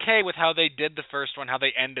I'm okay with how they did the first one, how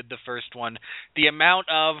they ended the first one, the amount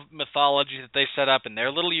of mythology that they set up in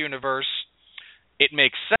their little universe, it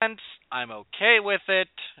makes sense. I'm okay with it.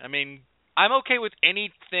 I mean, I'm okay with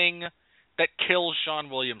anything that kills Sean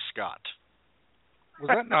William Scott. Was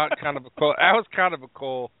that not kind of a cool? That was kind of a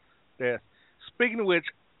cool death. Speaking of which,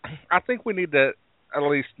 I think we need to at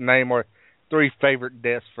least name our 3 favorite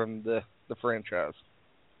deaths from the franchise.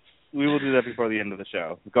 We will do that before the end of the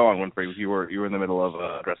show. Go on, Winfrey. You were in the middle of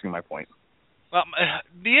addressing my point. Well,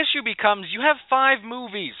 the issue becomes you have 5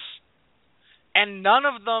 movies, and none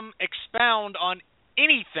of them expound on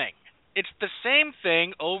anything. It's the same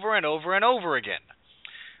thing over and over and over again.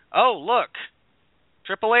 Oh, look,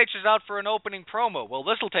 Triple H is out for an opening promo. Well,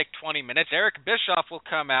 this will take 20 minutes. Eric Bischoff will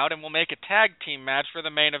come out and we'll make a tag team match for the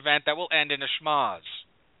main event that will end in a schmoz.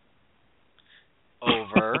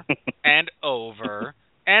 Over and over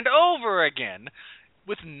and over again,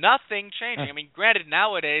 with nothing changing. I mean, granted,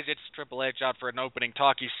 nowadays it's Triple H out for an opening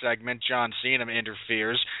talkie segment. John Cena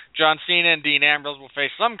interferes. John Cena and Dean Ambrose will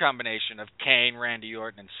face some combination of Kane, Randy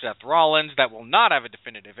Orton, and Seth Rollins that will not have a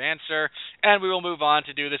definitive answer, and we will move on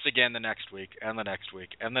to do this again the next week, and the next week,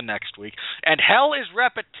 and the next week. And hell is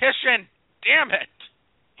repetition! Damn it!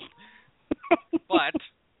 But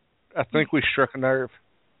I think we struck a nerve.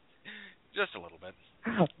 Just a little bit.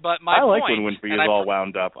 But my I like point, when Winfrey is all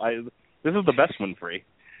wound up. This is the best Winfrey.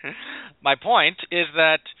 My point is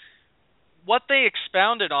that what they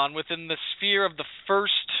expounded on within the sphere of the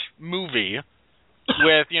first movie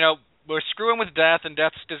with, we're screwing with death and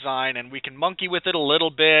death's design and we can monkey with it a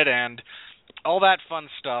little bit and all that fun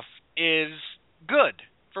stuff is good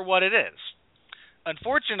for what it is.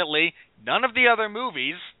 Unfortunately, none of the other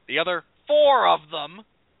movies, the other 4 of them,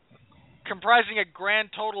 comprising a grand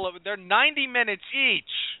total of, they're 90 minutes each.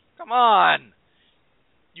 Come on.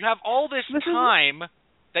 You have all this time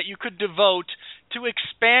that you could devote to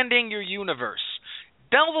expanding your universe.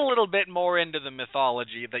 Delve a little bit more into the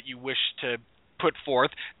mythology that you wish to put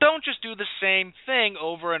forth. Don't just do the same thing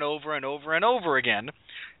over and over and over and over again.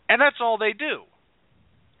 And that's all they do.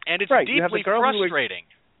 And it's deeply frustrating.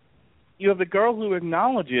 You have the girl who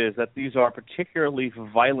acknowledges that these are particularly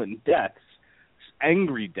violent deaths,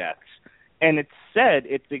 angry deaths. And it's said,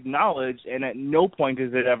 it's acknowledged, and at no point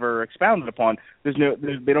is it ever expounded upon.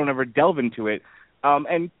 They don't ever delve into it.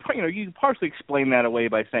 And you partially explain that away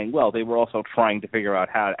by saying, well, they were also trying to figure out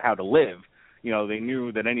how to live. They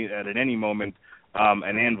knew that at any moment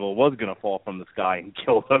an anvil was going to fall from the sky and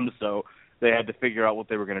kill them, so they had to figure out what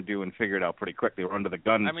they were going to do and figure it out pretty quick. They were under the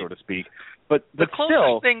gun, so to speak. But the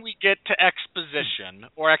closest thing we get to exposition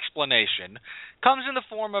or explanation comes in the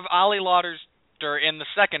form of Ali Lauder's in the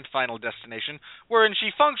second Final Destination, wherein she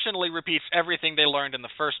functionally repeats everything they learned in the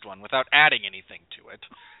first one without adding anything to it.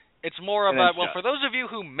 It's more of for those of you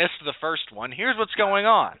who missed the first one, here's what's going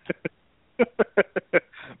on.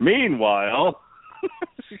 Meanwhile,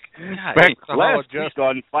 last week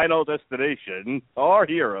on Final Destination, our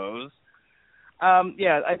heroes.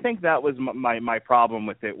 I think that was my problem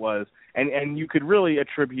with it was, and you could really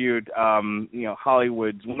attribute, one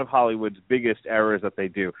of Hollywood's biggest errors that they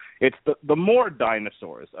do. It's the more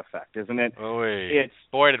dinosaurs effect, isn't it?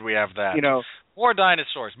 Boy, did we have that. More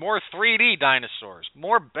dinosaurs, more 3D dinosaurs,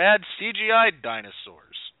 more bad CGI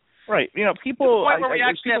dinosaurs. Right. People. To the point where we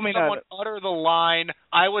actually have someone utter the line,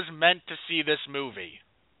 "I was meant to see this movie."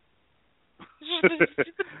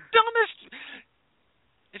 It's the dumbest.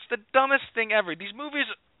 It's the dumbest thing ever. These movies,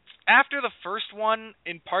 after the first one,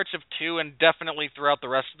 in parts of 2, and definitely throughout the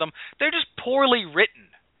rest of them, they're just poorly written.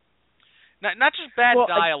 Not just bad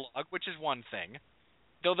dialogue, which is one thing,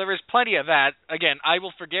 though there is plenty of that. Again, I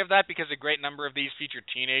will forgive that because a great number of these feature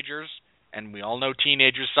teenagers, and we all know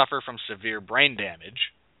teenagers suffer from severe brain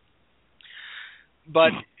damage.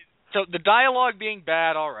 But, so the dialogue being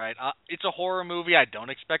bad, all right. It's a horror movie. I don't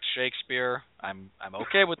expect Shakespeare. I'm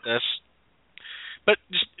okay with this. But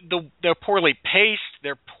just they're poorly paced,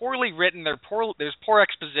 they're poorly written, there's poor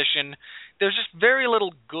exposition. There's just very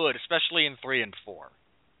little good, especially in 3 and 4.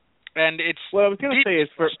 And it's what I was going to say is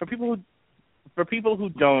for people who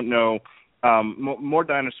don't know, more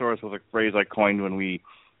dinosaurs was a phrase I coined when we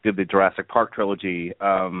did the Jurassic Park trilogy.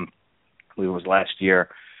 I believe it was last year,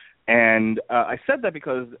 and I said that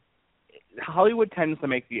because Hollywood tends to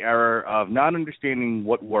make the error of not understanding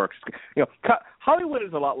what works. Hollywood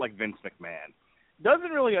is a lot like Vince McMahon.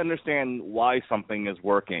 Doesn't really understand why something is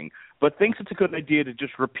working, but thinks it's a good idea to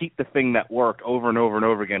just repeat the thing that worked over and over and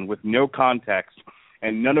over again with no context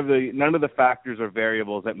and none of the factors or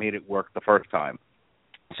variables that made it work the first time.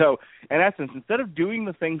 So, in essence, instead of doing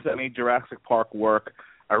the things that made Jurassic Park work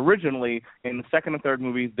originally, in the second and third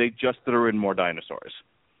movies, they just threw in more dinosaurs,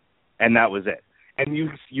 and that was it. And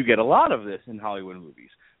you get a lot of this in Hollywood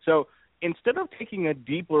movies. So instead of taking a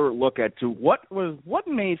deeper look at to what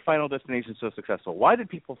made Final Destination so successful, why did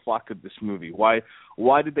people flock to this movie? Why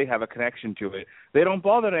did they have a connection to it? They don't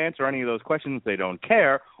bother to answer any of those questions. They don't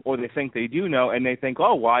care, or they think they do know, and they think,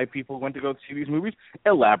 oh, why people went to go see these movies?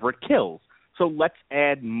 Elaborate kills. So let's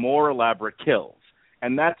add more elaborate kills.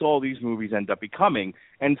 And that's all these movies end up becoming,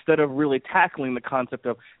 instead of really tackling the concept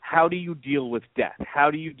of how do you deal with death? How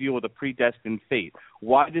do you deal with a predestined fate?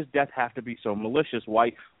 Why does death have to be so malicious?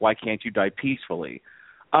 Why can't you die peacefully?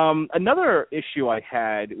 Another issue I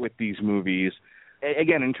had with these movies,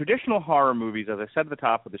 again, in traditional horror movies, as I said at the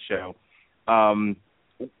top of the show,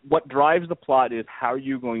 what drives the plot is how are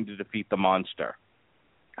you going to defeat the monster?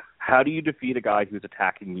 How do you defeat a guy who's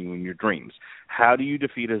attacking you in your dreams? How do you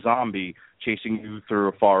defeat a zombie chasing you through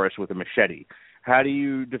a forest with a machete? How do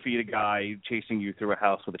you defeat a guy chasing you through a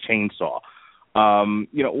house with a chainsaw?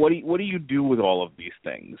 What do you do with all of these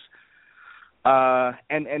things?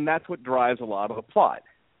 And that's what drives a lot of the plot.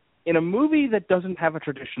 In a movie that doesn't have a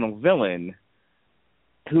traditional villain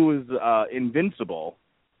who is invincible,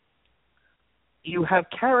 you have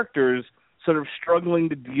characters sort of struggling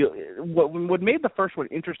to deal. What made the first one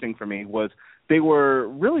interesting for me was they were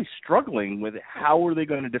really struggling with how were they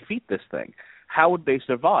going to defeat this thing? How would they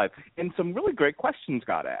survive? And some really great questions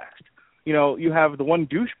got asked. You have the one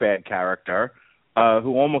douchebag character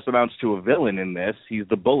who almost amounts to a villain in this. He's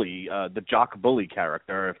the bully, the jock bully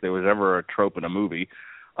character, if there was ever a trope in a movie.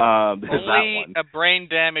 Only a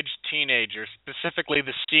brain-damaged teenager, specifically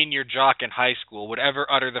the senior jock in high school, would ever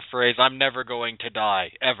utter the phrase, "I'm never going to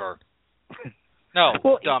die," ever. No,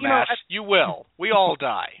 well, dumbass, you will. We all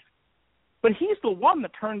die. But he's the one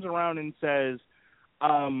that turns around and says,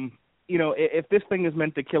 if this thing is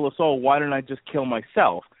meant to kill us all, why don't I just kill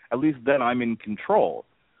myself? At least then I'm in control,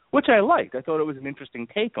 which I liked. I thought it was an interesting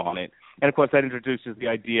take on it. And, of course, that introduces the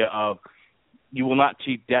idea of you will not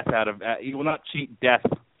cheat death out of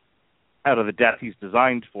the death he's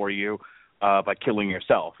designed for you by killing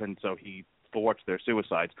yourself. And so he thwarts their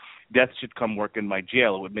suicides. Death should come work in my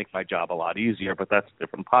jail. It would make my job a lot easier, but that's a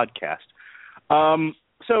different podcast.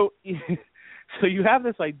 So you have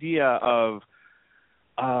this idea of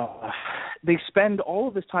they spend all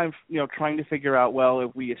of this time, trying to figure out, well,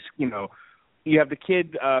 if we, you have the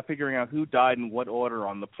kid figuring out who died in what order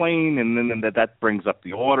on the plane, and then that brings up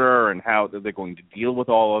the order and how they're going to deal with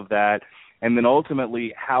all of that, and then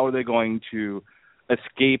ultimately how are they going to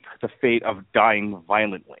escape the fate of dying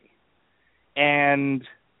violently. And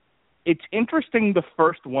it's interesting the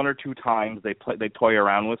first one or two times they toy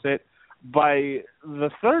around with it. By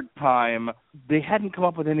the third time, they hadn't come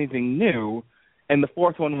up with anything new, and the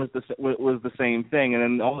fourth one was the same thing.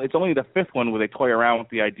 And then it's only the fifth one where they toy around with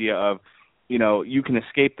the idea of, you can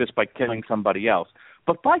escape this by killing somebody else.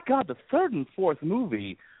 But by God, the third and fourth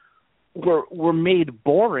movie were made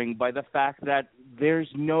boring by the fact that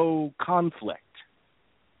there's no conflict.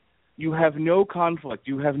 You have no conflict.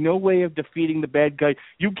 You have no way of defeating the bad guy.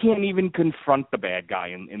 You can't even confront the bad guy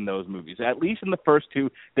in those movies. At least in the first two,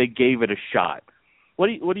 they gave it a shot. What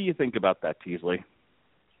do you think about that, Teasley?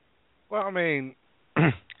 Well, I mean,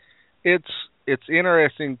 it's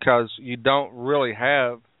interesting because you don't really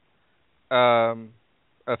have a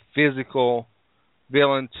physical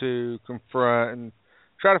villain to confront and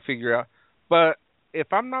try to figure out. But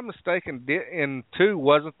if I'm not mistaken, in 2,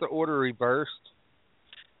 wasn't the order reversed?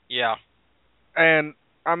 Yeah. And,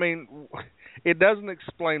 I mean, it doesn't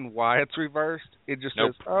explain why it's reversed. It just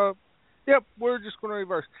says, yep, we're just going to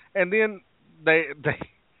reverse. And then they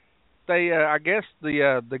I guess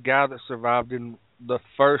the guy that survived in the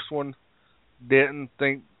first one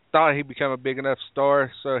thought he'd become a big enough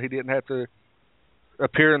star, so he didn't have to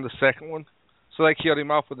appear in the second one. So they killed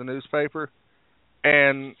him off with a newspaper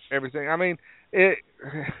and everything. I mean, it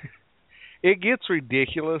gets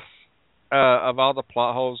ridiculous. Of all the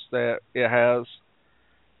plot holes that it has,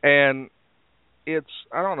 and I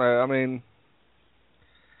don't know, I mean,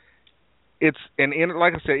 it's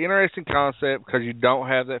like I said, interesting concept because you don't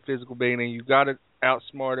have that physical being and you got to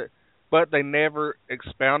outsmart it, but they never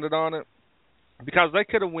expounded on it because they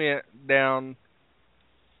could have went down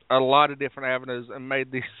a lot of different avenues and made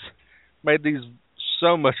these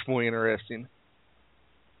so much more interesting.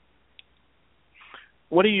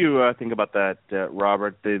 What do you think about that,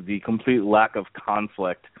 Robert? The complete lack of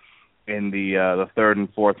conflict in the third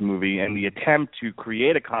and fourth movie, and the attempt to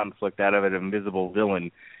create a conflict out of an invisible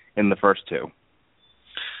villain in the first two.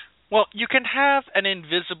 Well, you can have an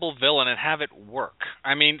invisible villain and have it work.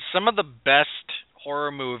 I mean, some of the best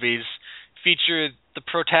horror movies feature the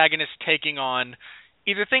protagonist taking on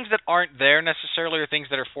either things that aren't there necessarily or things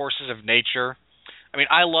that are forces of nature. I mean,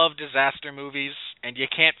 I love disaster movies, and you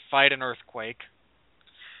can't fight an earthquake.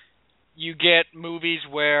 you get movies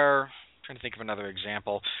where, I'm trying to think of another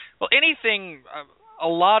example. Well, anything, a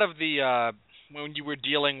lot of the when you were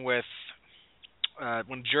dealing with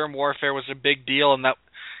when germ warfare was a big deal, and that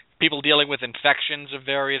people dealing with infections of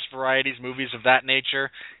various varieties, movies of that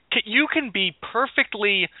nature, you can be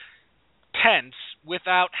perfectly tense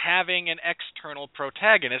without having an external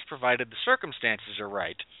protagonist, provided the circumstances are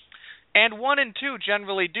right. And 1 and 2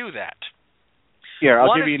 generally do that. Here, I'll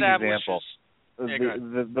One give you an establishes- example. Yeah, go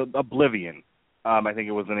ahead. The Oblivion, I think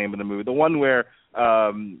it was the name of the movie. The one where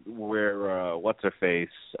what's her face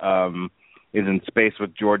is in space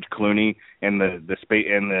with George Clooney, and the space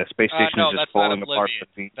station no, is just that's falling not apart.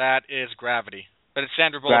 Oblivion. That is Gravity. But it's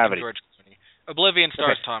Sandra Bullock Gravity. and George Clooney. Oblivion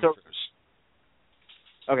stars Tom Cruise.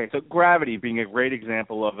 Okay, so Gravity being a great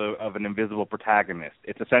example of an invisible protagonist.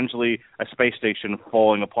 It's essentially a space station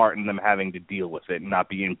falling apart and them having to deal with it and not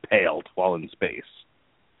be impaled while in space.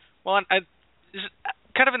 Well,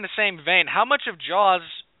 kind of in the same vein, how much of Jaws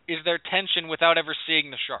is there tension without ever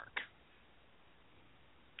seeing the shark?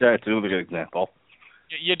 That's another good example.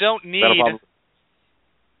 You don't need...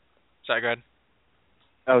 Sorry, go ahead.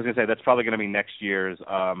 I was going to say, that's probably going to be next year's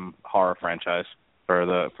horror franchise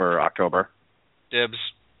for October. Dibs.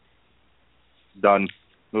 Done.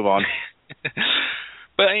 Move on.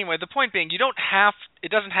 But anyway, the point being, it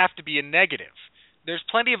doesn't have to be a negative. There's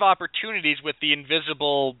plenty of opportunities with the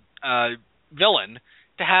invisible villain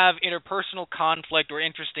to have interpersonal conflict or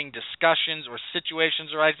interesting discussions or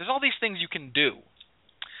situations arise. There's all these things you can do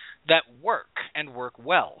that work and work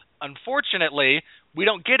well. Unfortunately, we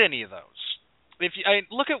don't get any of those.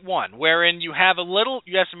 Look at one wherein you have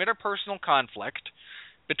some interpersonal conflict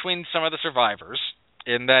between some of the survivors,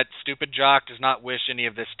 in that stupid jock does not wish any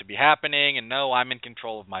of this to be happening, and no, I'm in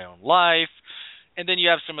control of my own life. And then you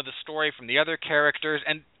have some of the story from the other characters,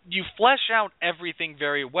 and you flesh out everything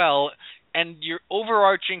very well, and your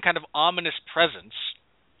overarching kind of ominous presence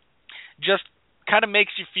just kind of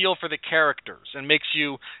makes you feel for the characters and makes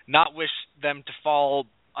you not wish them to fall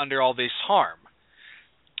under all this harm.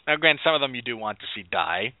 Now, granted, some of them you do want to see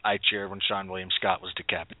die. I cheered when Sean William Scott was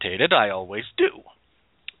decapitated. I always do.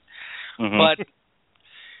 Mm-hmm. But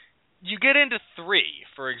you get into 3,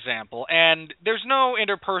 for example, and there's no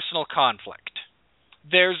interpersonal conflict.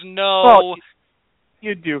 There's no... Well,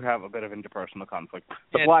 you do have a bit of interpersonal conflict.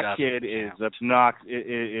 The black kid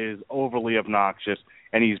is overly obnoxious,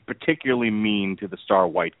 and he's particularly mean to the star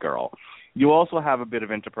white girl. You also have a bit of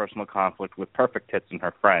interpersonal conflict with Perfect Tits and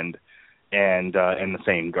her friend, and the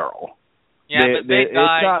same girl. Yeah, but they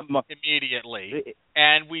die immediately,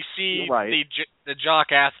 and we see the jock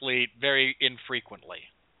athlete very infrequently.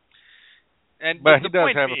 But he does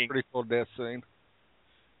have a pretty cool death scene.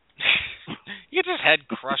 He gets his head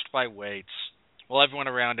crushed by weights while everyone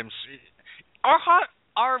around him. Are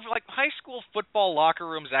high school football locker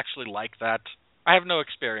rooms actually like that? I have no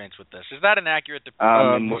experience with this. Is that an accurate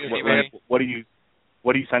depiction? What are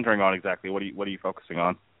you centering on exactly? What are you focusing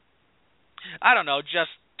on? I don't know, just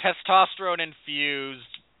testosterone infused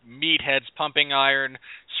meatheads pumping iron,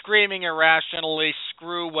 screaming irrationally,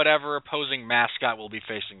 screw whatever opposing mascot we'll be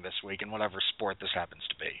facing this week in whatever sport this happens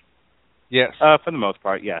to be. Yes. For the most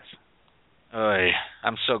part, yes.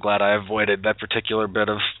 I'm so glad I avoided that particular bit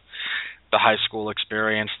of the high school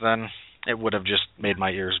experience then. It would have just made my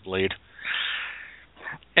ears bleed.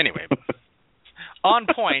 Anyway, on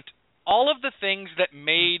point, all of the things that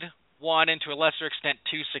made 1 and to a lesser extent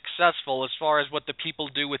 2 successful as far as what the people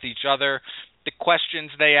do with each other, the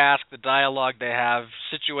questions they ask, the dialogue they have,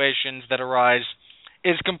 situations that arise,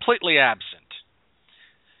 is completely absent.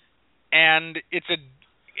 And it's a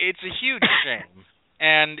huge shame.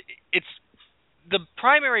 And it's the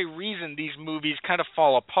primary reason these movies kind of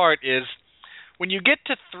fall apart is when you get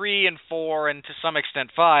to 3 and 4 and to some extent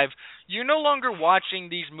 5, you're no longer watching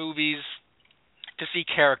these movies to see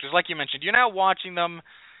characters. Like you mentioned, you're now watching them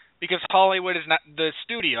because Hollywood is not the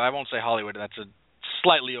studio. I won't say Hollywood, that's a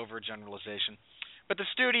slightly overgeneralization. But the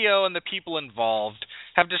studio and the people involved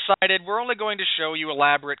have decided we're only going to show you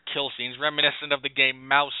elaborate kill scenes reminiscent of the game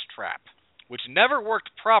Mousetrap, which never worked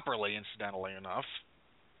properly, incidentally enough,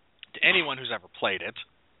 to anyone who's ever played it.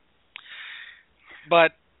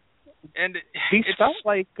 But these felt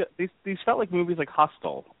like movies like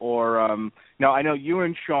Hostel, or now I know you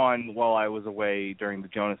and Sean, while I was away during the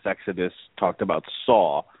Jonas Exodus, talked about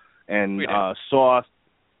Saw, and Saw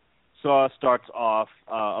starts off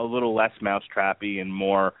a little less mousetrappy and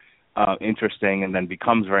more interesting, and then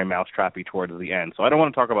becomes very mousetrappy towards the end. So I don't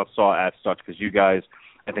want to talk about Saw as such because you guys,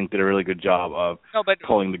 I think, did a really good job of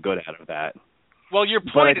pulling the good out of that. Well, your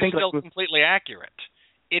point is still completely accurate.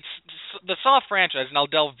 It's the Saw franchise, and I'll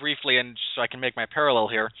delve briefly in so I can make my parallel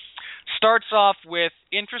here, starts off with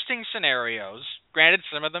interesting scenarios. Granted,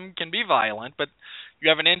 some of them can be violent, but you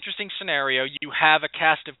have an interesting scenario. You have a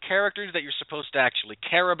cast of characters that you're supposed to actually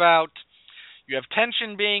care about. You have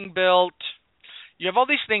tension being built. You have all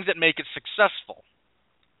these things that make it successful.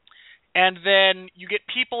 And then you get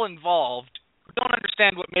people involved who don't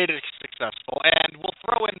understand what made it successful and will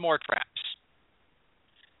throw in more traps.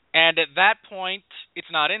 And at that point,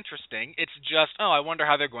 it's not interesting. It's just, oh, I wonder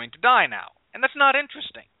how they're going to die now. And that's not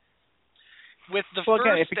interesting. With the well,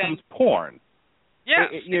 again, it becomes porn. Yeah,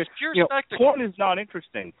 it's pure spectacle. Porn is not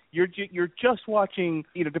interesting. You're just watching,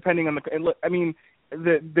 depending on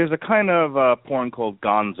there's a kind of porn called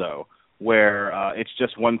Gonzo, where it's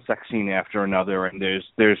just one sex scene after another, and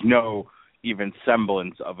there's no even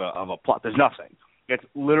semblance of a plot. There's nothing. It's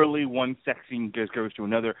literally one sex scene just goes to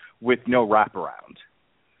another with no wraparound.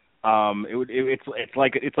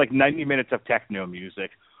 It's like 90 minutes of techno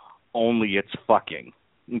music, only it's fucking.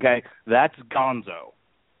 Okay, that's Gonzo,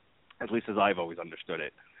 at least as I've always understood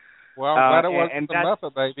it. Well, I'm glad it wasn't the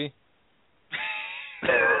Muppet Baby.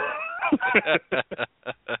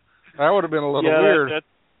 That would have been a little weird.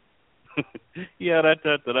 But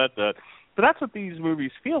that's what these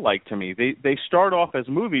movies feel like to me. They start off as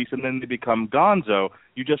movies and then they become Gonzo.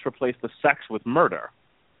 You just replace the sex with murder,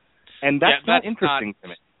 and that's not interesting to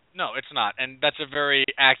me. No, it's not, and that's a very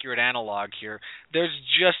accurate analog here. There's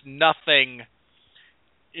just nothing.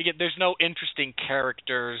 There's no interesting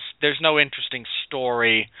characters. There's no interesting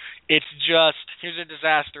story. It's just, here's a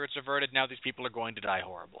disaster. It's averted. Now these people are going to die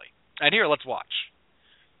horribly. And here, let's watch.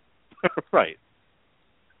 Right.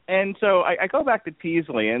 And so I go back to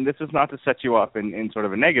Teasley, and this is not to set you up in sort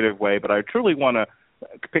of a negative way, but I truly want to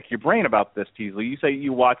pick your brain about this, Teasley. You say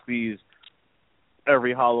you watch these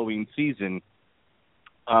every Halloween season.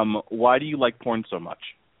 Why do you like porn so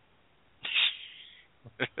much?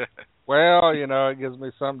 Well, it gives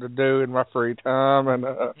me something to do in my free time, and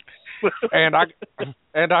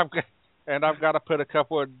I've got to put a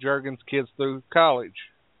couple of Jurgens kids through college.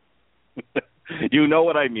 You know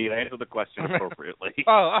what I mean. I answered the question appropriately.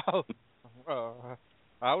 I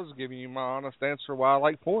was giving you my honest answer why I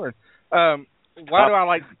like porn. Why do I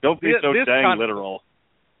like? Don't be so dang literal.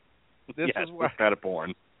 This yes, is why kind of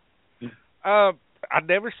porn. I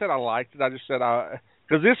never said I liked it. I just said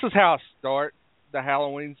because this is how I start the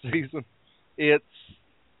Halloween season. It's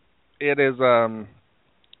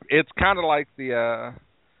kind of like the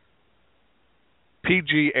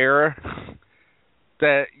PG era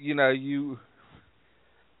that you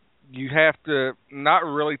have to not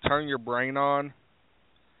really turn your brain on,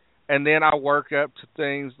 and then I work up to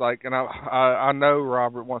things like, and I know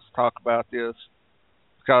Robert wants to talk about this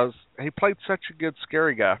because he played such a good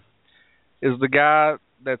scary guy. Is the guy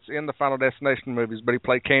that's in the Final Destination movies, but he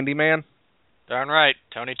played Candyman. Darn right,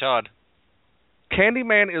 Tony Todd.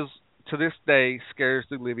 Candyman is, to this day, scares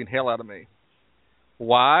the living hell out of me.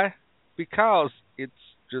 Why? Because it's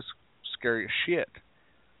just scary as shit.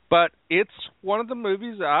 But it's one of the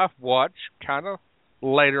movies that I've watched kind of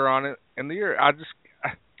later on in the year. I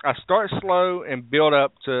start slow and build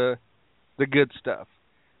up to the good stuff.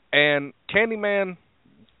 And Candyman,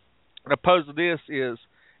 opposed to this, is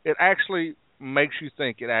it actually makes you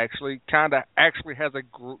think. It actually has a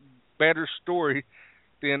better story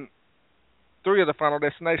than 3 of the Final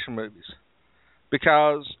Destination movies.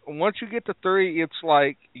 Because once you get to 3, it's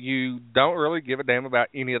like you don't really give a damn about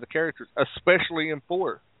any of the characters, especially in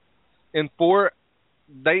 4. In 4,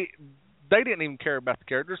 they didn't even care about the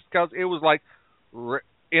characters because it was like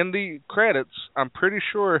in the credits, I'm pretty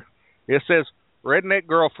sure it says redneck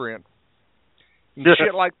girlfriend and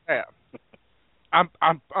shit like that. I'm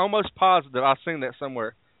almost positive I've seen that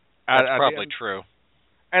somewhere. That's probably true.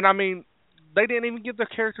 And I mean, they didn't even give their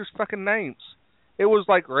characters fucking names. It was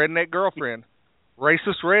like redneck girlfriend,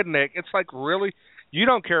 racist redneck. It's like, really, you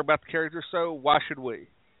don't care about the characters, so why should we?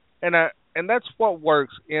 And that's what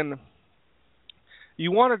works. You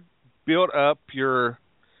want to build up your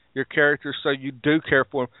characters so you do care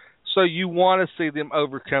for them, so you want to see them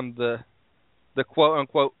overcome the quote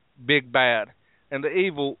unquote big bad and the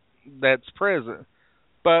evil that's present.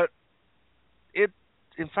 But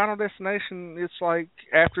in Final Destination, it's like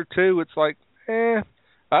after 2, it's like, I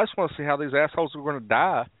just want to see how these assholes are going to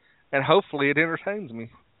die, and hopefully it entertains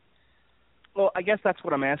me. Well, I guess that's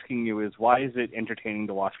what I'm asking you is, why is it entertaining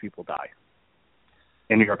to watch people die,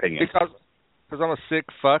 in your opinion? Because I'm a sick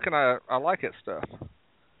fuck and I like that stuff.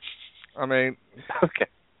 I mean, okay.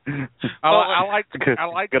 I like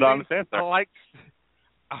good honest answer.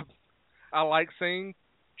 I like seeing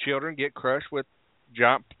children get crushed with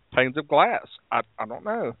giant panes of glass. I don't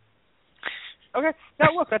know. Okay. Now,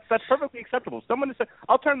 look, that's perfectly acceptable. Someone has said,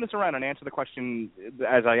 I'll turn this around and answer the question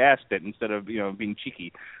as I asked it instead of, being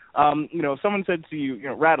cheeky. If someone said to you,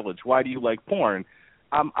 Rattledge, why do you like porn?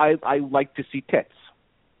 I like to see tits.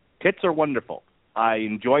 Tits are wonderful. I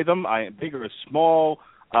enjoy them. Big or small,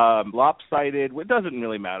 lopsided, it doesn't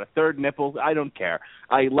really matter. Third nipples, I don't care.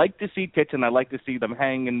 I like to see tits, and I like to see them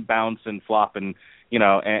hang and bounce and flop, and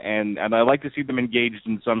and I like to see them engaged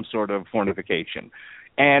in some sort of fornication.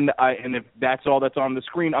 And if that's all that's on the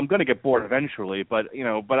screen, I'm going to get bored eventually. But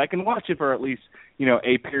I can watch it for at least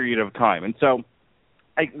a period of time. And so,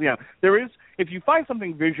 there is, if you find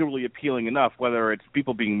something visually appealing enough, whether it's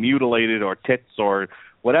people being mutilated or tits or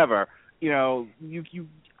whatever, you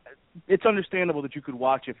it's understandable that you could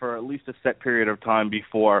watch it for at least a set period of time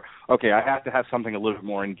before, okay, I have to have something a little bit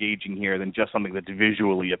more engaging here than just something that's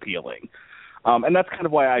visually appealing. And that's kind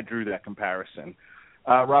of why I drew that comparison.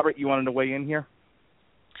 Robert, you wanted to weigh in here?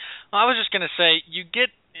 I was just going to say, you get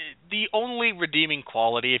the only redeeming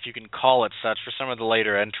quality, if you can call it such, for some of the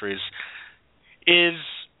later entries is,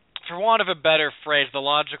 for want of a better phrase, the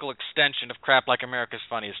logical extension of crap like America's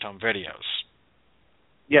Funniest Home Videos.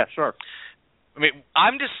 Yeah, sure. I mean,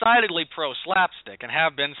 I'm decidedly pro-slapstick and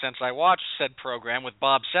have been since I watched said program with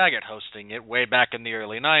Bob Saget hosting it way back in the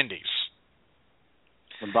early 90s.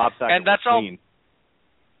 When Bob Saget was clean.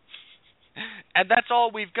 And that's all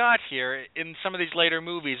we've got here in some of these later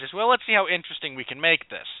movies is, well, let's see how interesting we can make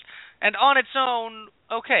this. And on its own,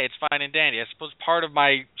 okay, it's fine and dandy. I suppose part of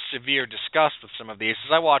my severe disgust with some of these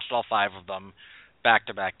is I watched all 5 of them back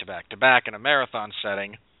to back to back to back in a marathon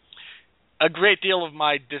setting. A great deal of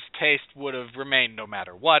my distaste would have remained no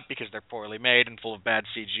matter what, because they're poorly made and full of bad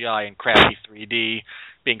CGI and crappy 3D,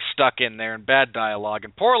 being stuck in there and bad dialogue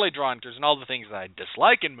and poorly drawn characters and all the things that I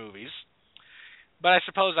dislike in movies. But I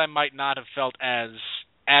suppose I might not have felt as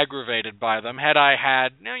aggravated by them had I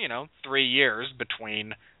had, 3 years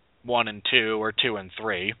between 1 and 2 or 2 and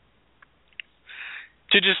 3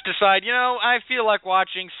 to just decide, I feel like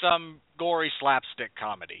watching some gory slapstick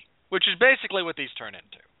comedy, which is basically what these turn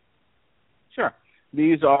into. Sure.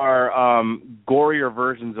 These are gorier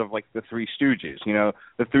versions of like the Three Stooges.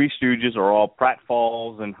 The Three Stooges are all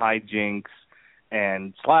pratfalls and hijinks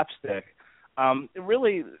and slapstick.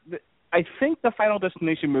 Really, I think the Final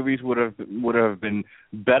Destination movies would have been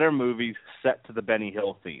better movies set to the Benny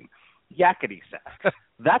Hill theme. Yakety sax.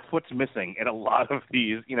 That's what's missing in a lot of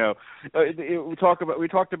these. We talked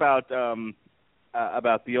about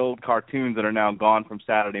the old cartoons that are now gone from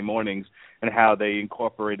Saturday mornings and how they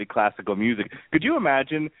incorporated classical music. Could you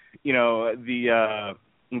imagine, the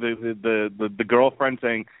girlfriend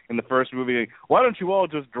saying in the first movie, "Why don't you all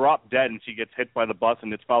just drop dead?" and she gets hit by the bus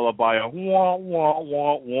and it's followed by a wah wah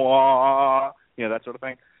wah wah, that sort of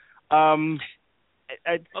thing.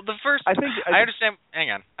 The first, I understand. Hang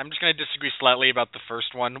on, I'm just going to disagree slightly about the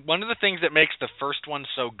first one. One of the things that makes the first one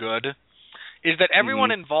so good is that everyone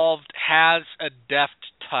involved has a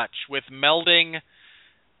deft touch with melding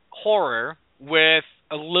horror with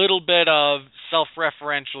a little bit of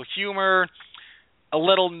self-referential humor, a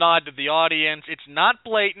little nod to the audience. It's not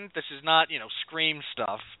blatant. This is not, Scream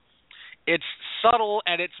stuff. It's subtle,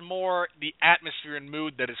 and it's more the atmosphere and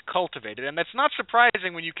mood that is cultivated. And that's not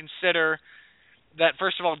surprising when you consider that,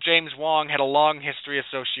 first of all, James Wong had a long history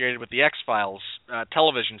associated with the X-Files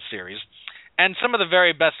television series. And some of the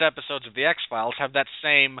very best episodes of the X-Files have that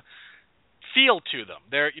same feel to them.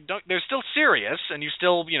 They're still serious, and you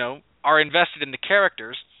still, are invested in the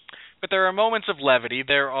characters, but there are moments of levity.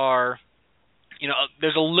 There are,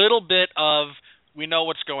 there's a little bit of, we know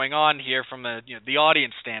what's going on here from the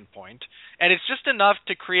audience standpoint, and it's just enough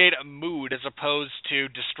to create a mood as opposed to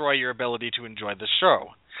destroy your ability to enjoy the show.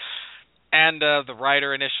 And the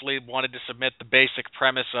writer initially wanted to submit the basic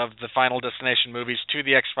premise of the Final Destination movies to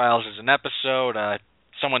the X-Files as an episode.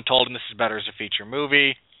 Someone told him this is better as a feature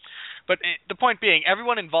movie. But the point being,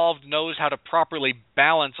 everyone involved knows how to properly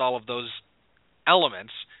balance all of those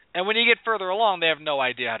elements. And when you get further along, they have no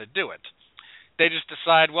idea how to do it. They just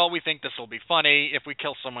decide, well, we think this will be funny. If we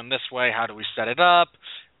kill someone this way, how do we set it up?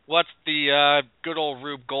 What's the good old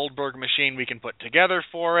Rube Goldberg machine we can put together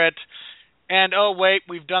for it? And, oh, wait,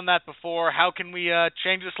 we've done that before. How can we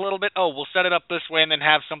change this a little bit? Oh, we'll set it up this way and then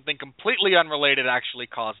have something completely unrelated actually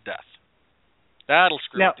cause death. That'll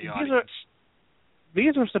screw up the audience.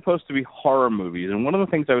 These are supposed to be horror movies, and one of the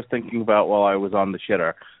things I was thinking about while I was on the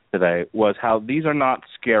shitter today was how these are not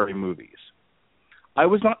scary movies. I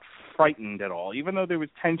was not frightened at all, even though there was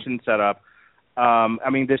tension set up.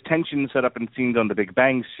 There's tension set up in scenes on the Big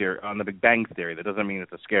Bang Theory. That doesn't mean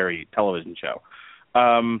it's a scary television show.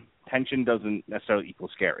 Tension doesn't necessarily equal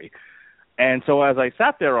scary. And so as I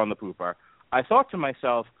sat there on the pooper, I thought to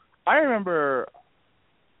myself, I remember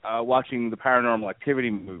watching the Paranormal Activity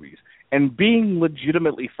movies and being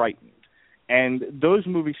legitimately frightened. And those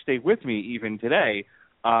movies stay with me even today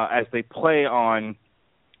as they play on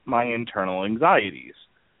my internal anxieties.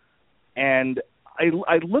 And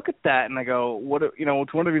I look at that and I go,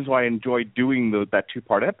 it's one of the reasons why I enjoyed doing that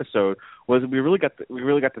 2-part episode was we really got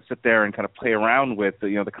to sit there and kind of play around with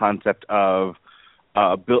the concept of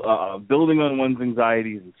building on one's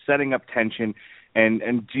anxieties and setting up tension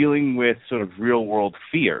and dealing with sort of real world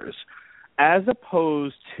fears, as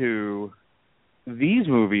opposed to these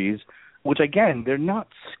movies, which again, they're not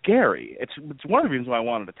scary. It's one of the reasons why I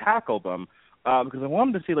wanted to tackle them, because I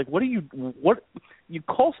wanted to see, like, what you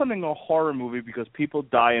call something a horror movie because people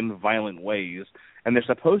die in violent ways and they're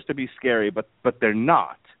supposed to be scary, but they're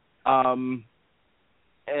not. And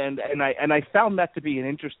I found that to be an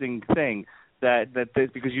interesting thing that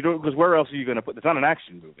because where else are you going to put this? It's not an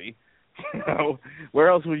action movie. Where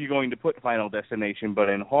else were you going to put Final Destination but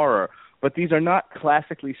in horror? But these are not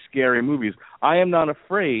classically scary movies. I am not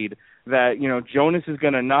afraid that Jonas is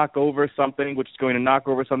going to knock over something, which is going to knock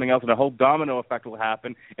over something else, and a whole domino effect will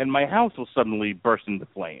happen, and my house will suddenly burst into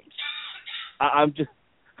flames. I'm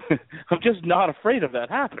just not afraid of that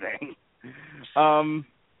happening.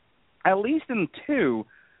 At least in 2,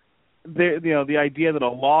 the idea that a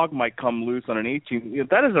log might come loose on an 18,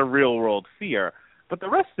 that is a real world fear. But the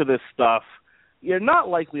rest of this stuff, you're not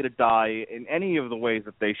likely to die in any of the ways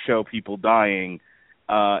that they show people dying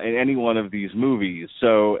in any one of these movies.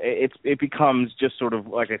 So it becomes just sort of,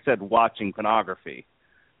 like I said, watching pornography.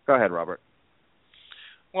 Go ahead, Robert.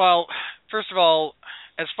 Well, first of all,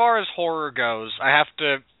 as far as horror goes, I have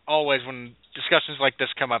to always, when discussions like this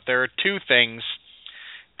come up, there are 2 things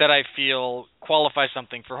that I feel qualify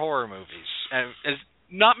something for horror movies. As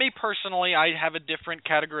not me personally, I have a different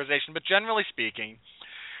categorization, but generally speaking,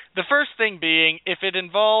 the first thing being, if it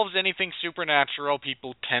involves anything supernatural,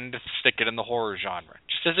 people tend to stick it in the horror genre,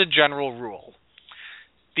 just as a general rule.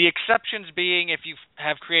 The exceptions being if you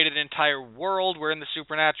have created an entire world wherein the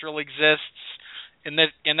supernatural exists. In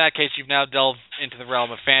that case, you've now delved into the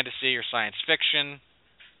realm of fantasy or science fiction,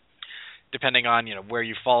 depending on where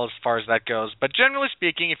you fall as far as that goes. But generally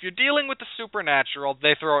speaking, if you're dealing with the supernatural,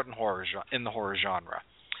 they throw it in the horror genre.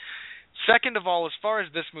 Second of all, as far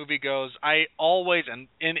as this movie goes, I always, and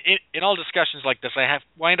in all discussions like this, I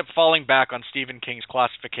wind up falling back on Stephen King's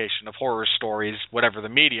classification of horror stories, whatever the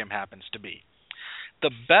medium happens to be.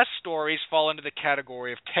 The best stories fall into the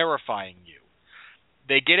category of terrifying you.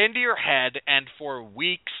 They get into your head, and for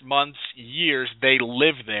weeks, months, years, they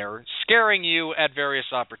live there, scaring you at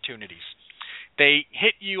various opportunities. They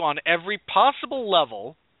hit you on every possible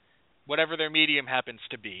level, whatever their medium happens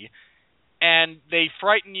to be, and they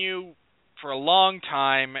frighten you for a long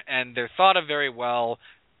time, and they're thought of very well,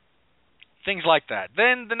 things like that.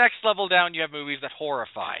 Then the next level down, you have movies that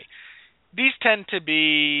horrify. These tend to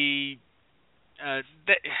be...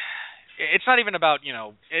 it's not even about,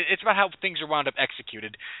 it's about how things are wound up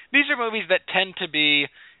executed. These are movies that tend to be,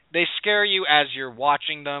 they scare you as you're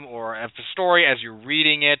watching them, or as the story as you're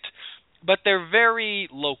reading it, but they're very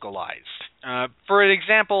localized. For an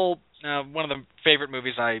example, one of the favorite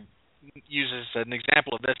movies I use as an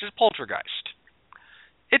example of this is Poltergeist.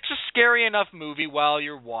 It's a scary enough movie while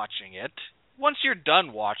you're watching it. Once you're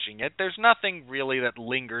done watching it, there's nothing really that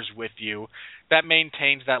lingers with you that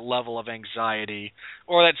maintains that level of anxiety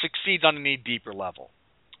or that succeeds on any deeper level.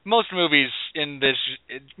 Most movies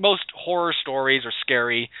most horror stories are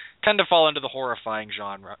scary, tend to fall into the horrifying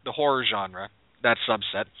genre, the horror genre, that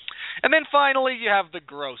subset. And then finally, you have the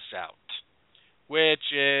gross out,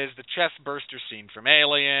 which is the chest burster scene from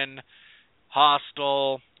Alien,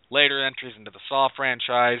 Hostel, later entries into the Saw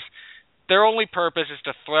franchise. Their only purpose is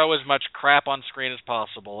to throw as much crap on screen as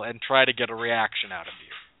possible and try to get a reaction out of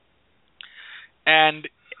you. And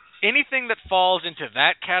anything that falls into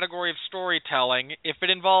that category of storytelling, if it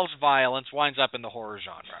involves violence, winds up in the horror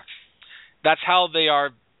genre. That's how they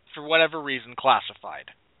are, for whatever reason,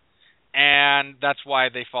 classified. And that's why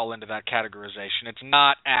they fall into that categorization. It's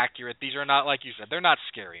not accurate. These are not, like you said, they're not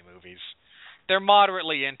scary movies. They're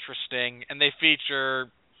moderately interesting, and they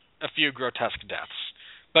feature a few grotesque deaths.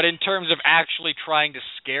 But in terms of actually trying to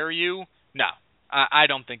scare you, no. I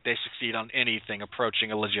don't think they succeed on anything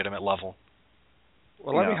approaching a legitimate level.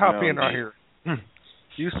 Well, let me hop in right here.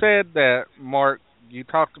 You said that, Mark, you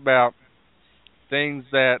talked about things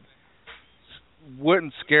that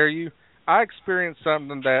wouldn't scare you. I experienced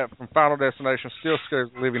something that, from Final Destination, still scares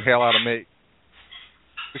the living hell out of me.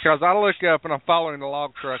 Because I look up and I'm following the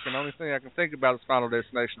log truck, and the only thing I can think about is Final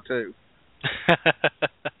Destination 2.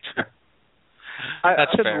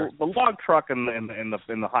 That's said fair. The log truck in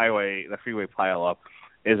the highway, the freeway pileup,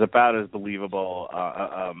 is about as believable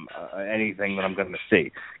anything that I'm going to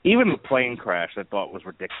see. Even the plane crash, I thought was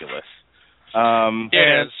ridiculous.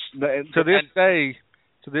 It is.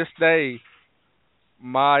 To this day,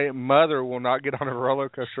 my mother will not get on a roller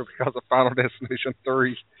coaster because of Final Destination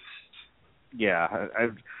 3. Yeah,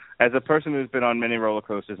 as a person who's been on many roller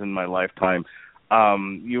coasters in my lifetime,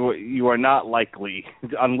 you are not likely,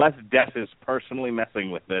 unless death is personally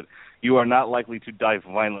messing with it, you are not likely to die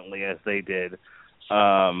violently as they did.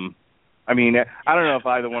 I mean, I don't know if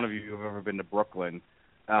either one of you have ever been to Brooklyn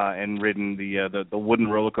and ridden the wooden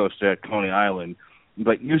roller coaster at Coney Island,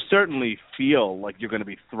 but you certainly feel like you're going to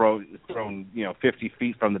be thrown 50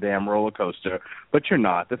 feet from the damn roller coaster, but you're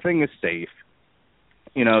not. The thing is safe.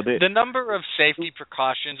 The number of safety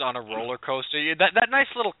precautions on a roller coaster, that nice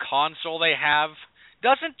little console they have,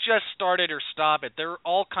 doesn't just start it or stop it. There are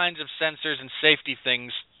all kinds of sensors and safety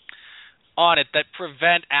things on it that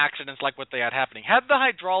prevent accidents like what they had happening. Had the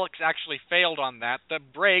hydraulics actually failed on that, the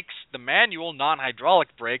brakes, the manual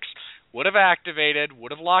non-hydraulic brakes, would have activated,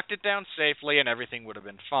 would have locked it down safely, and everything would have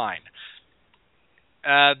been fine.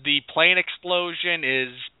 The plane explosion is,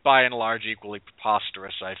 by and large, equally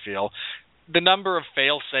preposterous, I feel. The number of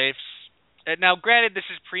fail-safes, now granted this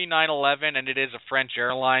is pre-9/11 and it is a French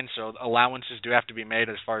airline, so allowances do have to be made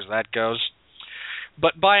as far as that goes.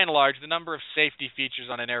 But by and large, the number of safety features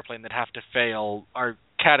on an airplane that have to fail are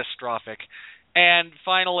catastrophic. And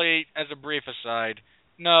finally, as a brief aside,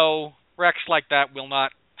 no, wrecks like that will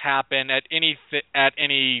not happen at any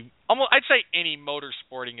I'd say any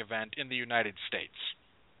motorsporting event in the United States.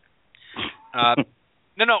 No,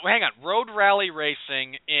 hang on. Road rally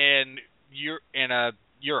racing in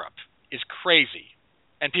Europe is crazy,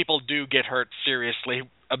 and people do get hurt seriously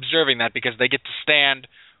observing that because they get to stand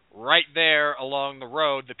right there along the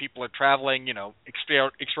road that people are traveling,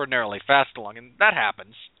 extraordinarily fast along, and that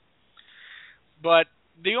happens. But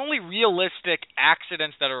the only realistic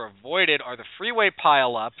accidents that are avoided are the freeway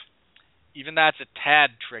pileup. Even that's a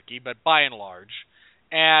tad tricky, but by and large,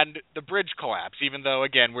 and the bridge collapse, even though,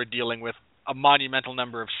 again, we're dealing with a monumental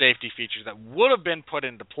number of safety features that would have been put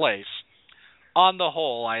into place. On the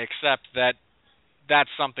whole, I accept that that's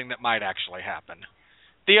something that might actually happen.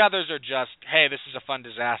 The others are just, hey, this is a fun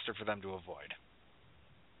disaster for them to avoid.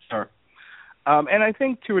 Sure. And I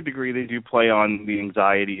think to a degree they do play on the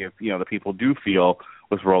anxiety of, that people do feel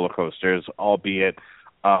with roller coasters, albeit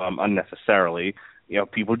unnecessarily.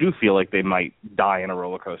 People do feel like they might die in a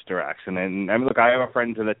roller coaster accident. And look, I have a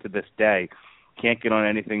friend that to this day can't get on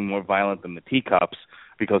anything more violent than the teacups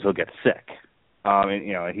because he'll get sick.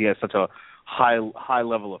 And he has such a high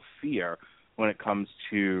level of fear when it comes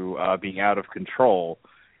to being out of control.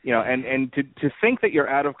 And to think that you're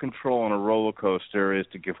out of control on a roller coaster is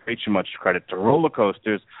to give way too much credit to roller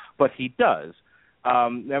coasters, but he does.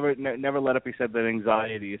 Never let it be said that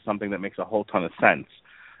anxiety is something that makes a whole ton of sense.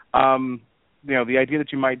 The idea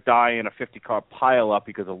that you might die in a 50-car pileup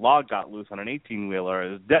because a log got loose on an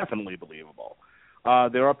 18-wheeler is definitely believable.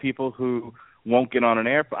 There are people who won't get on an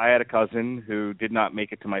airplane. I had a cousin who did not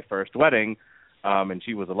make it to my first wedding, and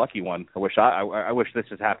she was a lucky one. I wish this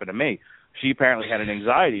had happened to me. She apparently had an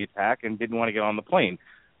anxiety attack and didn't want to get on the plane.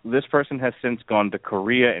 This person has since gone to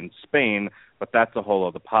Korea and Spain, but that's a whole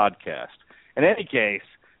other podcast. In any case,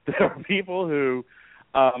 there are people who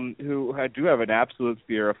do have an absolute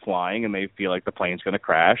fear of flying, and they feel like the plane's going to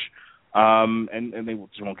crash, and they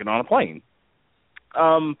just won't get on a plane.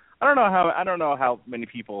 I don't know how many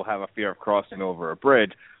people have a fear of crossing over a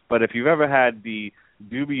bridge, but if you've ever had the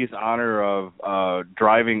dubious honor of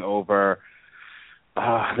driving over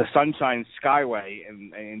the Sunshine Skyway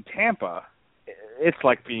in Tampa, it's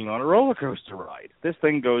like being on a roller coaster ride. This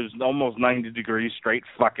thing goes almost 90 degrees straight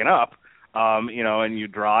fucking up, and you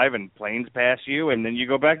drive and planes pass you, and then you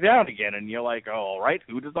go back down again, and you're like, oh, all right,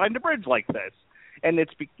 who designed a bridge like this? And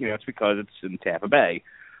it's because it's in Tampa Bay.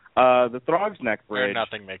 The Throgs Neck Bridge. Where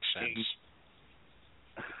nothing makes sense.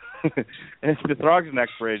 The Throgs Neck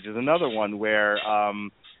Bridge is another one where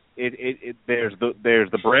there's the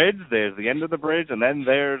bridge, there's the end of the bridge, and then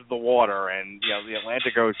there's the water and the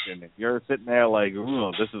Atlantic Ocean. And you're sitting there like,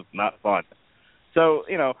 ooh, this is not fun. So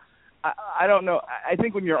I don't know. I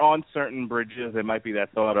think when you're on certain bridges, it might be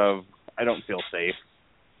that thought of I don't feel safe.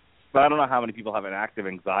 But I don't know how many people have an active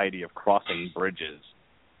anxiety of crossing bridges.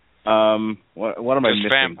 What am I missing?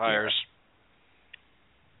 Vampires.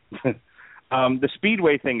 The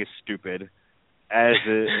Speedway thing is stupid. But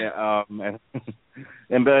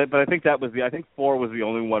I think I think 4 was the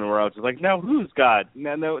only one where I was just like,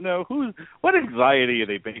 what anxiety are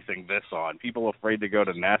they basing this on? People afraid to go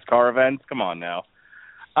to NASCAR events? Come on now.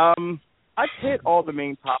 I've hit all the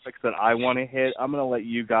main topics that I want to hit. I'm going to let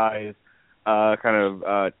you guys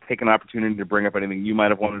take an opportunity to bring up anything you might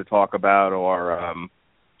have wanted to talk about, or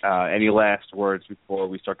any last words before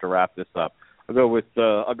we start to wrap this up. I'll go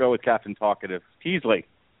with Captain Talkative. Teasley,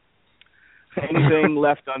 anything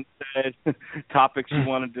left unsaid? Topics you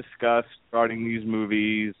want to discuss regarding these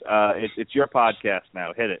movies? It's your podcast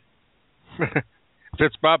now. Hit it. If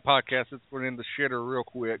it's my podcast, it's put in the shitter real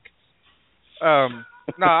quick.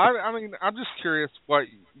 No, I mean, I'm just curious what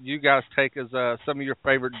you guys take as some of your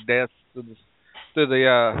favorite deaths to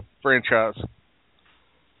the franchise.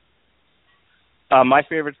 My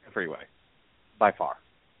favorite's the Freeway, by far.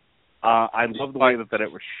 I love the way that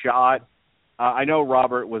it was shot. I know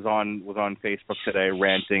Robert was on Facebook today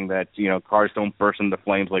ranting that cars don't burst into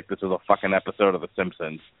flames like this is a fucking episode of The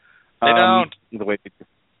Simpsons. They don't.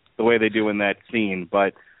 The way they do in that scene,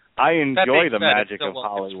 but I enjoy the magic of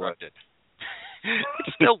Hollywood.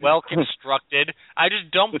 It's still well constructed. I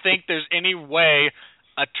just don't think there's any way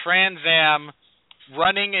a Trans Am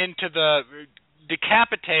running into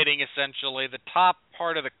decapitating essentially the top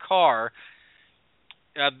part of the car,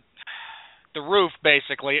 the roof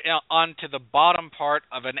basically, onto the bottom part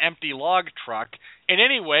of an empty log truck in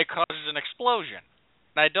any way causes an explosion.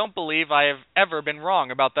 And I don't believe I have ever been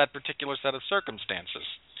wrong about that particular set of circumstances.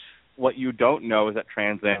 What you don't know is that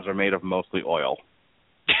Trans Ams are made of mostly oil.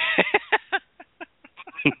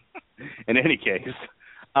 In any case,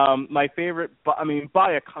 my favorite,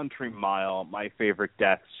 by a country mile, my favorite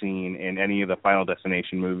death scene in any of the Final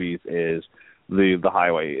Destination movies is the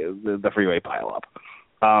freeway pileup.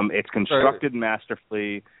 It's constructed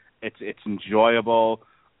masterfully. It's enjoyable.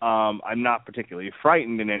 I'm not particularly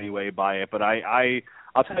frightened in any way by it, but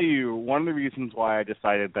I'll tell you, one of the reasons why I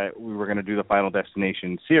decided that we were going to do the Final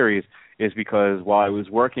Destination series is because while I was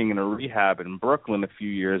working in a rehab in Brooklyn a few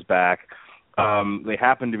years back, they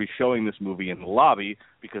happened to be showing this movie in the lobby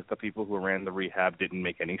because the people who ran the rehab didn't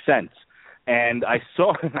make any sense. And I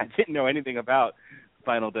didn't know anything about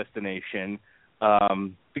Final Destination,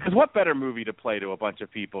 because what better movie to play to a bunch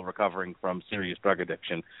of people recovering from serious drug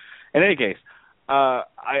addiction? In any case, I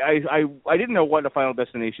didn't know what a Final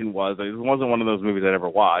Destination was. It wasn't one of those movies I'd ever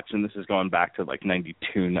watched, and this is going back to like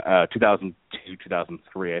 2002,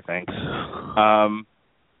 2003, I think.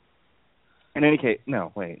 In any case,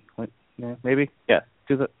 no, wait, what? Yeah, maybe, yeah.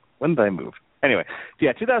 When did I move? Anyway,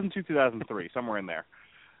 yeah, 2002, 2003, somewhere in there.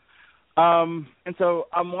 And so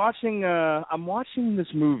I'm watching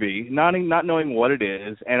this movie, not knowing what it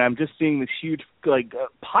is, and I'm just seeing this huge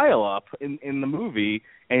pile up in the movie,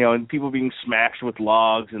 and and people being smashed with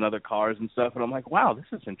logs and other cars and stuff, and I'm like, wow, this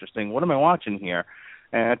is interesting. What am I watching here?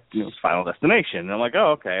 And it's Final Destination. And I'm like,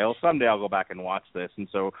 oh, okay. Well, someday I'll go back and watch this. And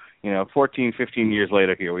so 14, 15 years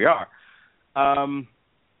later, here we are.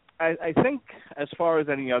 I think as far as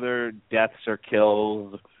any other deaths or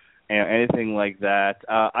kills, anything like that,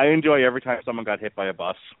 I enjoy every time someone got hit by a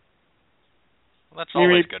bus. Well, that's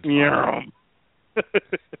always good fun.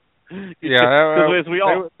 Yeah,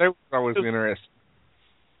 they were always interesting.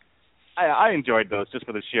 I enjoyed those just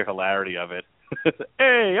for the sheer hilarity of it.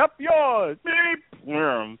 Hey, up yours! Beep!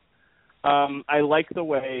 I like the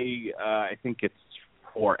way I think it's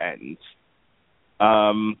four ends.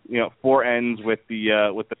 Four ends with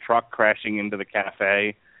the truck crashing into the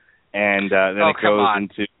cafe, and then it goes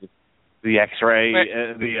into the X-ray.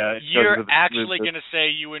 You're actually going to say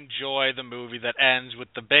you enjoy the movie that ends with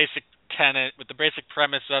the basic tenet, with the basic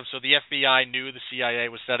premise of so the FBI knew the CIA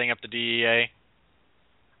was setting up the DEA?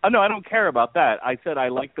 No, I don't care about that. I said I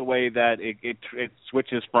like the way that it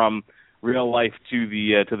switches from real life to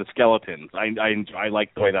the skeletons. I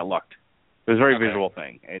liked the way that looked. It was a very visual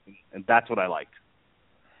thing, and that's what I liked.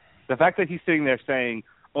 The fact that he's sitting there saying,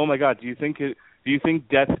 "Oh my God, do you think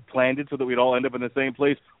death planned it so that we'd all end up in the same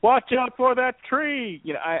place? Watch out for that tree!"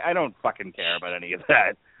 I don't fucking care about any of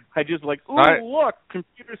that. I just look,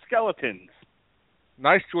 computer skeletons.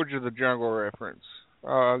 Nice George of the Jungle reference.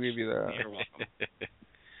 I'll give you that. You're welcome.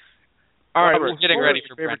 All right, we're getting ready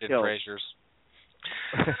for Brendan Fraser's.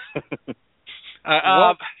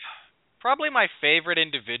 Probably my favorite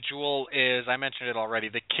individual is, I mentioned it already,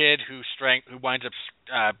 the kid who winds up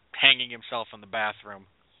hanging himself in the bathroom.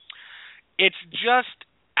 It's just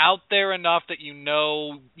out there enough that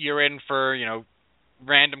you're in for,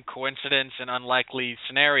 random coincidence and unlikely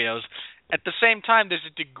scenarios. At the same time, there's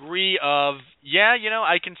a degree of,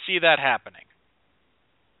 I can see that happening.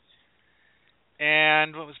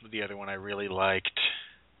 And what was the other one I really liked?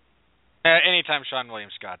 Anytime Sean William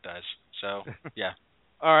Scott dies. So, yeah.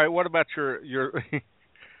 All right. What about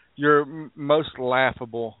your most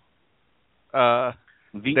laughable death?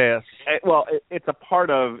 Well, it's a part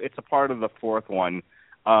of the fourth one.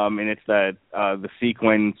 And it's that the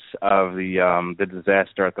sequence of the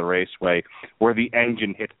disaster at the raceway where the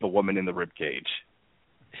engine hits the woman in the rib cage.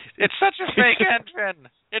 It's such a fake engine.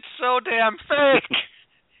 It's so damn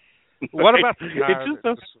fake. What about the guy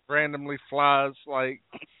that just randomly flies like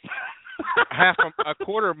a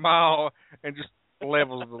quarter mile and just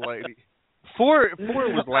levels the lady? Four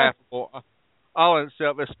was laughable all in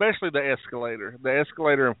itself, especially the escalator. The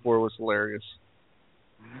escalator in 4 was hilarious.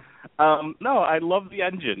 No, I love the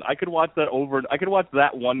engine. I could watch that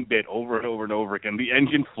one bit over and over and over again. The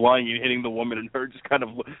engine flying and hitting the woman, and her just kind of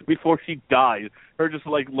before she dies, her just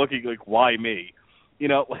like looking like, why me? You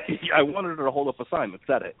know, like, I wanted her to hold up a sign that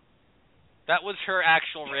said it. That was her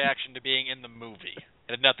actual reaction to being in the movie.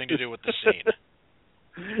 It had nothing to do with the scene.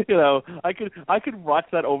 You know, I could watch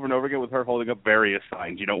that over and over again with her holding up various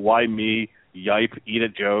signs. You know, why me? Yipe, eat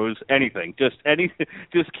at Joe's, anything. Just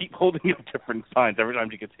keep holding up different signs every time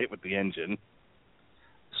she gets hit with the engine.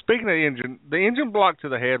 Speaking of the engine block to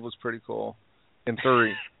the head was pretty cool in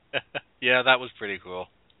 3. Yeah, that was pretty cool.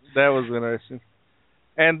 That was interesting.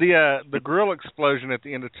 And the grill explosion at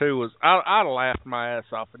the end of 2 was I laughed my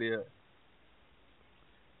ass off at it.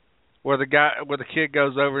 Where the kid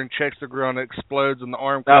goes over and checks the grill and it explodes and the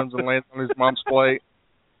arm comes and lands on his mom's plate.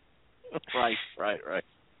 Right.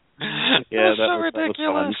 Yeah, that was so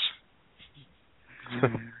ridiculous.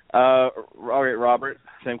 All right, Robert,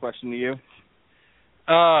 same question to you.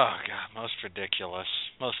 Oh, God, most ridiculous.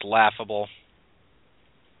 Most laughable.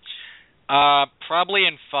 Probably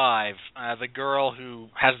in 5, the girl who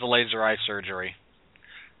has the laser eye surgery.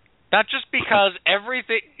 Not just because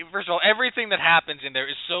first of all, everything that happens in there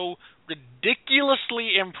is so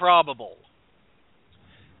ridiculously improbable.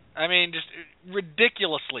 I mean, just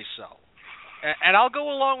ridiculously so. And I'll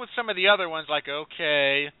go along with some of the other ones, like,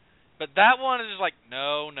 okay, but that one is just like,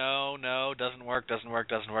 no, doesn't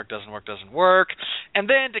work. And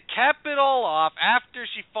then to cap it all off, after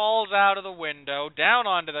she falls out of the window, down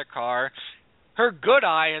onto the car, her good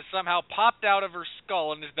eye has somehow popped out of her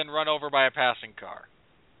skull and has been run over by a passing car.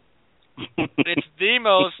 It's the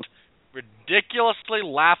most ridiculously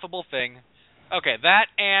laughable thing. Okay, that,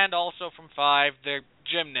 and also from 5, the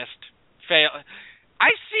gymnast fail.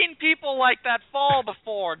 I've seen people like that fall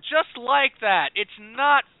before, just like that. It's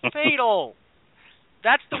not fatal.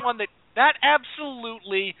 That's the one that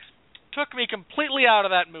absolutely took me completely out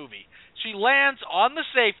of that movie. She lands on the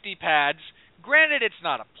safety pads. Granted, it's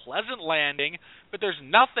not a pleasant landing, but there's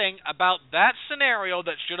nothing about that scenario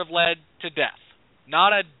that should have led to death.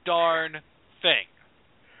 Not a darn thing.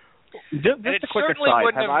 Just a quick aside.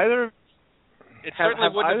 It certainly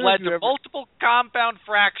wouldn't have led to multiple compound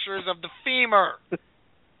fractures of the femur.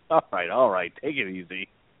 All right. Take it easy.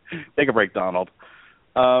 Take a break, Donald.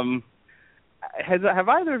 Have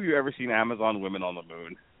either of you ever seen Amazon Women on the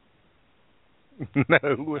Moon?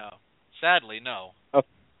 No. Sadly, no. Oh.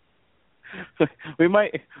 We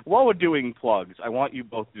might, while we're doing plugs, I want you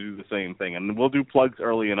both to do the same thing, and we'll do plugs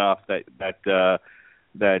early enough that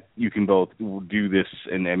you can both do this,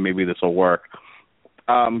 and maybe this will work.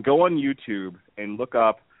 Go on YouTube and look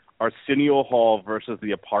up Arsenio Hall versus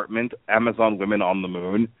The Apartment, Amazon Women on the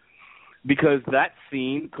Moon, because that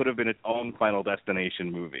scene could have been its own Final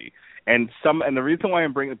Destination movie. And the reason why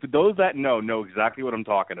I'm bringing it, for those that know exactly what I'm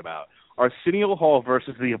talking about. Arsenio Hall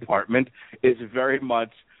versus The Apartment is very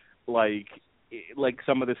much like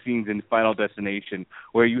some of the scenes in Final Destination,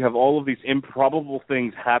 where you have all of these improbable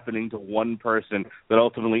things happening to one person that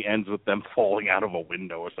ultimately ends with them falling out of a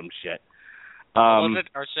window or some shit. Was it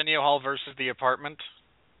Arsenio Hall versus The Apartment?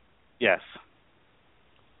 Yes.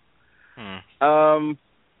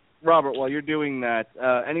 Robert, while you're doing that,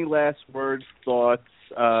 any last words, thoughts,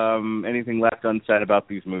 anything left unsaid about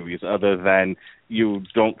these movies other than you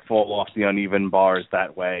don't fall off the uneven bars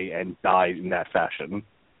that way and die in that fashion?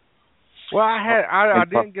 Well, I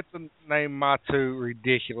didn't get to name my 2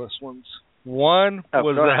 ridiculous ones. One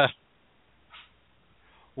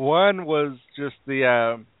was just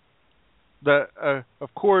the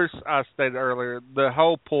of course, I stated earlier, the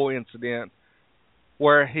whole pool incident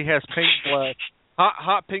where he has pink blood,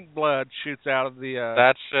 hot pink blood shoots out of the.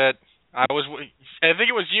 That's it. I think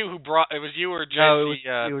it was you who brought. It was you or Jesse. No,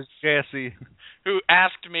 it was Jesse who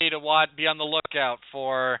asked me to be on the lookout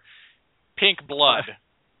for pink blood,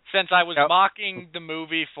 since I was mocking the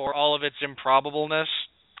movie for all of its improbableness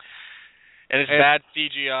and its bad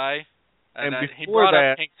CGI. And he brought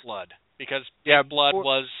up pink blood because pink blood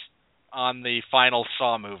was on the final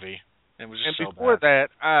Saw movie. It was just so before bad.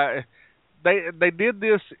 That, they did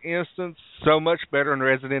this instance so much better in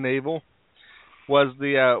Resident Evil. Was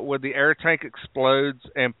where the air tank explodes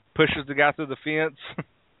and pushes the guy through the fence?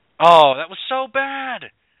 Oh, that was so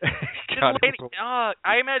bad.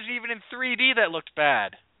 I imagine even in 3D that looked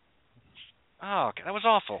bad. Oh, okay, that was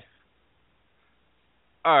awful.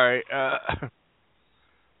 All right.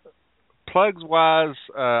 Plugs wise,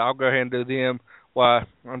 I'll go ahead and do them while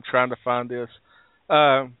I'm trying to find this.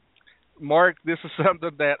 Mark, this is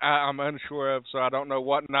something that I'm unsure of, so I don't know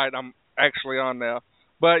what night I'm actually on now.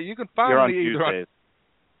 But you can find You're on me either Tuesdays.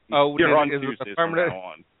 on. Oh, you're on is Tuesdays it a permanent? from now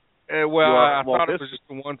on. I thought it was just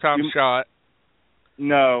a one-time shot.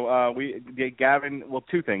 No, Gavin. Well,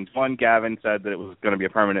 two things. One, Gavin said that it was going to be a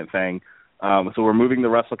permanent thing. So we're moving the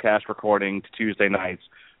WrestleCast recording to Tuesday nights,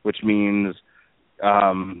 which means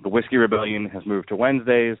the Whiskey Rebellion has moved to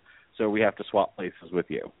Wednesdays. So we have to swap places with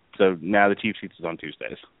you. So now the Cheap Seats is on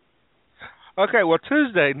Tuesdays. Okay, well,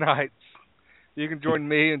 Tuesday nights, you can join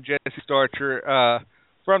me and Jesse Starcher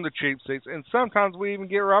from the Cheap Seats, and sometimes we even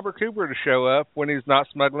get Robert Cooper to show up when he's not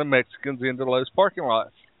smuggling Mexicans into Lowe's parking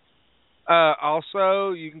lot.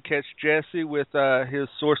 Also, you can catch Jesse with his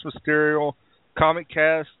Source Material comic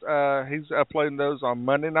cast. He's uploading those on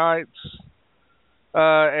Monday nights.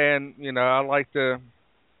 And, I'd like to,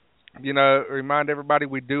 remind everybody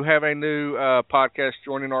we do have a new podcast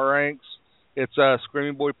joining our ranks. It's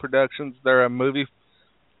Screaming Boy Productions. They're a movie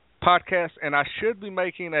podcast, and I should be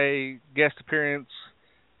making a guest appearance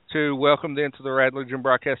to welcome them to the Rad Legion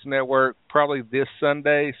Broadcasting Network probably this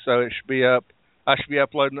Sunday, so it should be up. I should be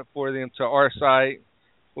uploading it for them to our site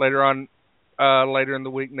later in the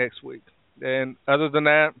week next week. And other than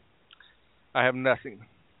that, I have nothing.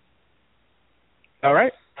 All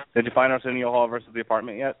right. Did you find Arsenio Hall versus The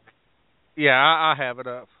Apartment yet? Yeah, I have it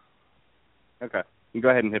up. Okay. You go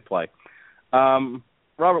ahead and hit play. Robert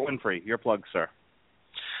Winfrey, your plug, sir.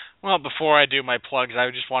 Well, before I do my plugs,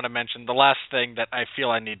 I just want to mention the last thing that I feel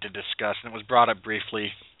I need to discuss, and it was brought up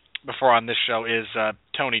briefly before on this show, is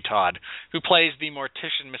Tony Todd, who plays the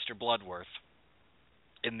mortician Mr. Bloodworth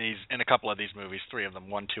in a couple of these movies, 3 of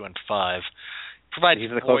them, 1, 2, and 5.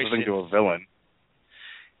 He's the closest thing to a villain.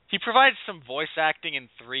 He provides some voice acting in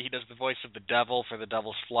 3. He does the voice of the devil for The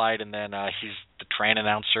Devil's Flight, and then he's the train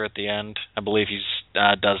announcer at the end. I believe he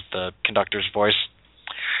does the conductor's voice.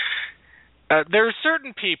 There are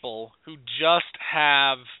certain people who just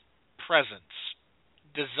have presence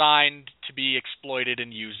designed to be exploited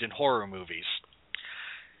and used in horror movies.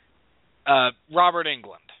 Robert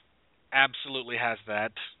Englund absolutely has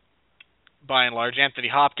that, by and large. Anthony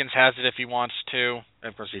Hopkins has it if he wants to.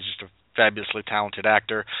 Of course, he's just a fabulously talented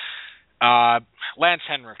actor. Lance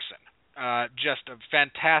Henriksen, just a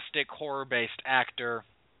fantastic horror-based actor.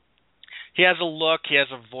 He has a look, he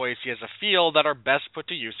has a voice, he has a feel that are best put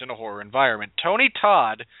to use in a horror environment. Tony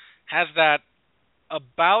Todd has that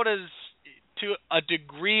about as, to a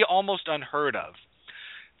degree, almost unheard of.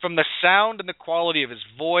 From the sound and the quality of his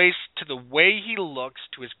voice, to the way he looks,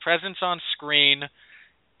 to his presence on screen,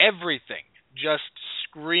 everything just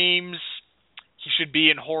screams he should be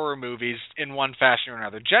in horror movies in one fashion or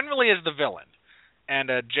another, generally as the villain. And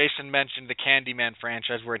Jason mentioned the Candyman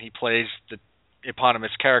franchise, where he plays the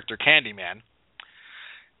eponymous character Candyman.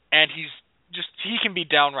 And he can be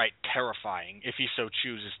downright terrifying if he so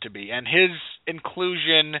chooses to be. And his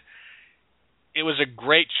inclusion, it was a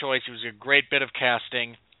great choice. It was a great bit of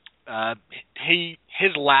casting.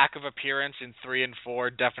 His lack of appearance in 3 and 4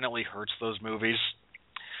 definitely hurts those movies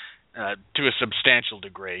to a substantial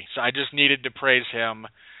degree. So I just needed to praise him.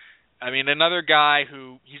 I mean, another guy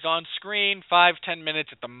who, he's on screen 5-10 minutes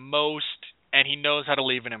at the most, and he knows how to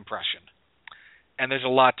leave an impression. And there's a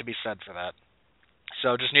lot to be said for that.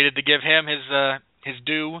 So just needed to give him his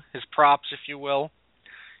due, his props, if you will,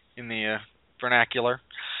 in the vernacular.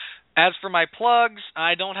 As for my plugs,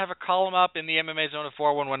 I don't have a column up in the MMA Zone of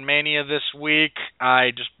 411 Mania this week.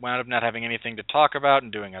 I just wound up not having anything to talk about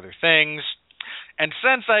and doing other things. And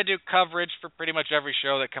since I do coverage for pretty much every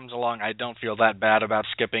show that comes along, I don't feel that bad about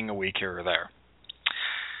skipping a week here or there.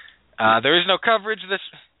 There is no coverage this...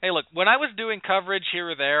 Hey, look, when I was doing coverage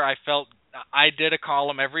here or there, I felt I did a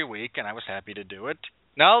column every week, and I was happy to do it.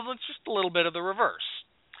 Now it's just a little bit of the reverse.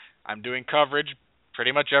 I'm doing coverage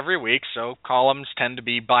pretty much every week, so columns tend to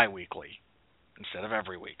be bi-weekly instead of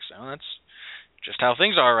every week. So that's just how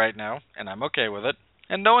things are right now, and I'm okay with it.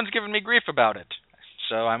 And no one's given me grief about it,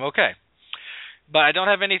 so I'm okay. But I don't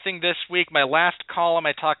have anything this week. My last column,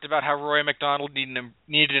 I talked about how Rory McDonald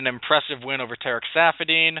needed an impressive win over Tarek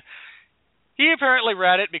Safadine. He apparently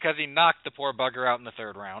read it because he knocked the poor bugger out in the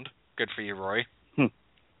 3rd round. Good for you, Rory.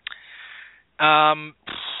 I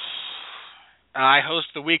host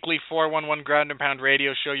the weekly 411 Ground and Pound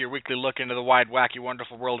radio show, your weekly look into the wide, wacky,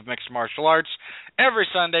 wonderful world of mixed martial arts, every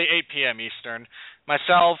Sunday, 8 p.m. Eastern.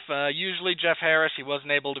 Myself, usually Jeff Harris. He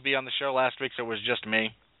wasn't able to be on the show last week, so it was just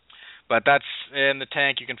me. But that's in the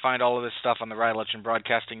tank. You can find all of this stuff on the Ride Legend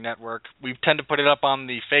Broadcasting Network. We tend to put it up on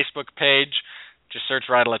the Facebook page. Just search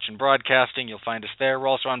Ride Legend Broadcasting. You'll find us there. We're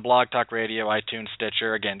also on Blog Talk Radio, iTunes,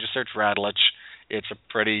 Stitcher. Again, just search Radulich. It's a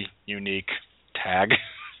pretty unique tag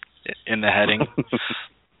in the heading.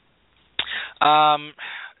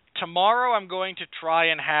 Tomorrow I'm going to try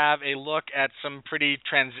and have a look at some pretty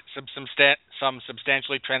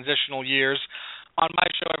substantially transitional years. On my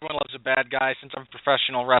show, Everyone Loves a Bad Guy, since I'm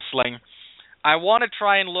professional wrestling. I want to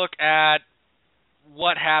try and look at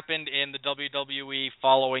what happened in the WWE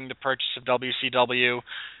following the purchase of WCW.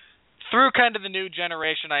 Through kind of the new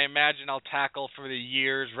generation, I imagine I'll tackle for the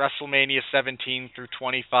years WrestleMania 17 through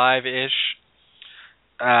 25-ish,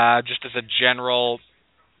 just as a general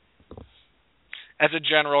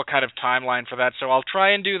kind of timeline for that. So I'll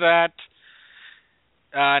try and do that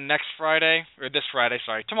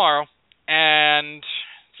tomorrow. And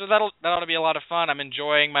so that ought to be a lot of fun. I'm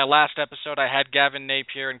enjoying my last episode. I had Gavin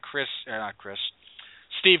Napier and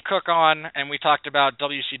Steve Cook on, and we talked about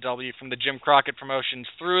WCW from the Jim Crockett promotions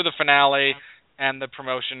through the finale and the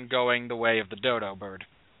promotion going the way of the Dodo Bird.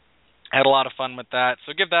 I had a lot of fun with that,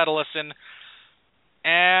 so give that a listen.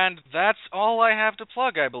 And that's all I have to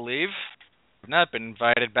plug, I believe. I've not been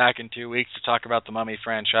invited back in 2 weeks to talk about the Mummy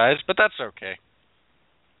franchise, but that's okay.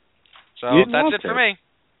 So that's it for me.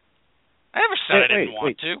 I never said I didn't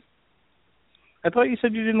want to. I thought you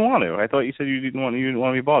said you didn't want to. I thought you said you didn't want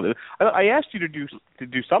to be bothered. I asked you to do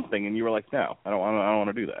something, and you were like, "No, I don't want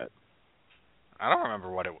to do that." I don't remember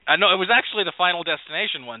what it was. I know it was actually the Final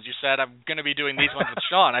Destination ones. You said I'm going to be doing these ones with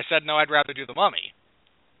Sean. I said no, I'd rather do the Mummy.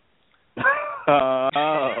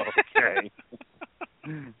 Okay.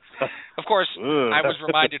 Of course, I was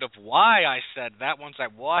reminded of why I said that once I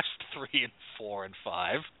watched 3 and 4 and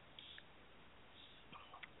 5.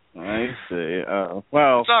 I see.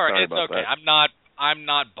 Well, it's all right. It's okay. That. I'm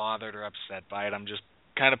not bothered or upset by it. I'm just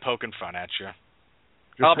kind of poking fun at you.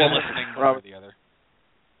 I'll be listening one or the other.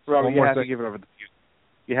 Robert, you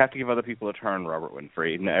have to give other people a turn, Robert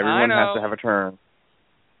Winfrey. Everyone has to have a turn.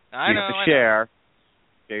 I know. You have to share.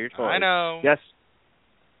 Share your toys. I know. Yes.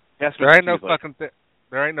 There ain't no fucking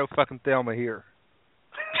Thelma here.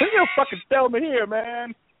 There's no fucking Thelma here,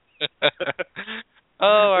 man.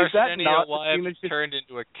 Oh, Arsenio Wives turned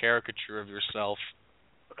into a caricature of yourself.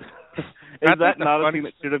 Is that not a thing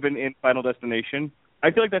that should have been in Final Destination? I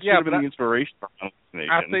feel like that should have been the inspiration for Final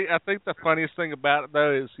Destination. I think the funniest thing about it,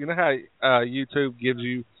 though, is you know how YouTube gives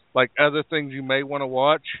you like other things you may want to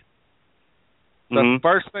watch? The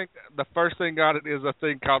first thing on it is a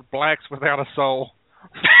thing called Blacks Without a Soul.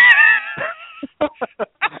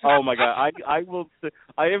 Oh my God!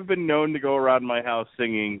 I have been known to go around my house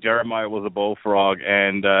singing "Jeremiah Was a Bullfrog"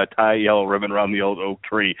 and "Tie a Yellow Ribbon Around the Old Oak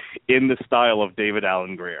Tree" in the style of David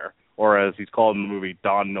Alan Grier, or as he's called in the movie,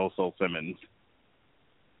 Don No Soul Simmons.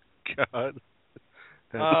 God.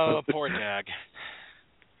 Oh, poor Dag.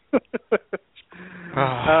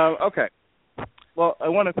 Okay. Well, I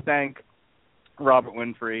want to thank Robert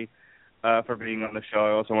Winfrey for being on the show.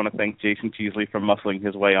 I also want to thank Jason Teasley for muscling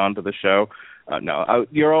his way onto the show.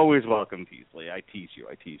 You're always welcome, Teasley. I tease you.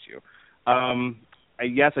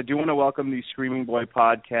 Yes, I do want to welcome the Screaming Boy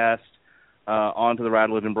podcast onto the Ride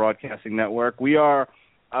Legend Broadcasting Network. We are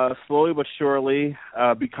slowly but surely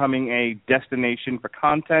becoming a destination for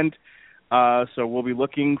content. So we'll be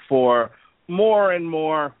looking for more and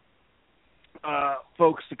more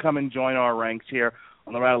folks to come and join our ranks here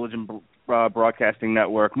on the Ride Legend Broadcasting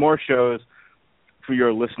Network. More shows for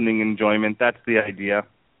your listening enjoyment. That's the idea.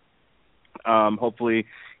 Hopefully,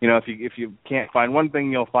 if you can't find one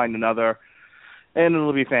thing, you'll find another, and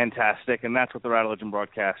it'll be fantastic. And that's what the Ride Legend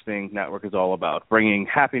Broadcasting Network is all about, bringing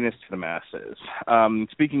happiness to the masses.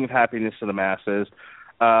 Speaking of happiness to the masses,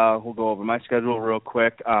 we'll go over my schedule real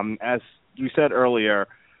quick. As we said earlier,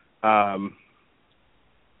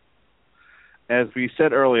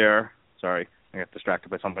 sorry, I got distracted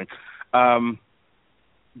by something. The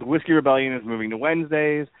Whiskey Rebellion is moving to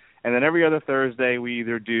Wednesdays, and then every other Thursday we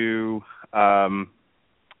either do Long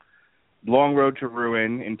Road to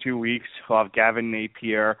Ruin. In 2 weeks, we'll have Gavin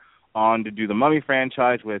Napier on to do the Mummy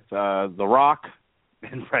franchise with The Rock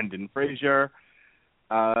and Brendan Fraser.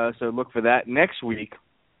 So look for that. Next week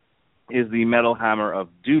is the Metal Hammer of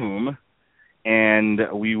Doom, and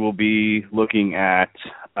we will be looking at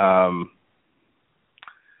the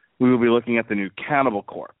new Cannibal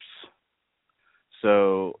Corpse.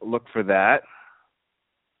 So look for that.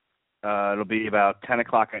 It'll be about 10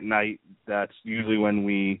 o'clock at night. That's usually when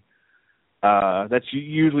that's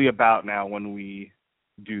usually about now when we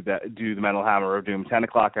do the Metal Hammer of Doom. 10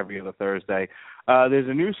 o'clock every other Thursday. There's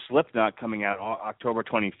a new Slipknot coming out October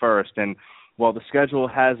 21st, and Well, the schedule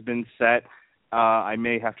has been set. I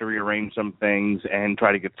may have to rearrange some things and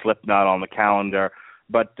try to get Slipknot on the calendar.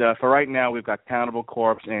 But for right now, we've got Cannibal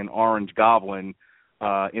Corpse and Orange Goblin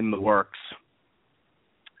in the works.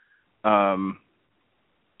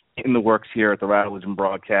 In the works here at the Rattledge and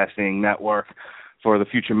Broadcasting Network for the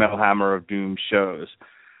future Metal Hammer of Doom shows.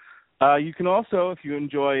 You can also, if you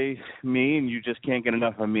enjoy me and you just can't get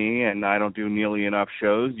enough of me and I don't do nearly enough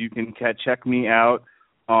shows, you can check me out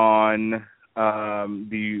on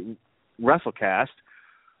the WrestleCast,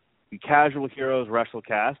 the Casual Heroes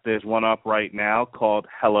WrestleCast. There's one up right now called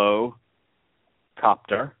Hello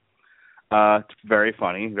Copter. It's very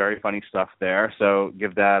funny stuff there, so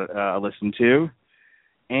give that a listen to.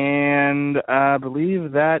 And I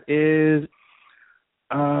believe that is,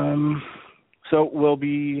 so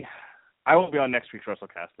I won't be on next week's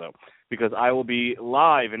WrestleCast, though, because I will be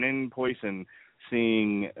live and in person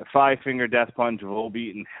seeing Five Finger Death Punch,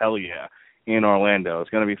 Volbeat, and Hell Yeah in Orlando. It's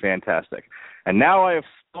going to be fantastic. And now I have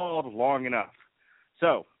stalled long enough.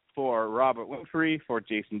 So, for Robert Winfrey, for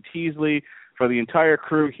Jason Teasley, for the entire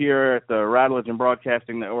crew here at the Rattledge and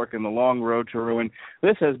Broadcasting Network and the Long Road to Ruin,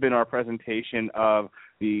 this has been our presentation of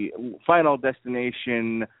the Final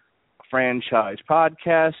Destination franchise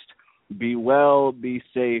podcast. Be well, be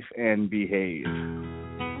safe, and behave.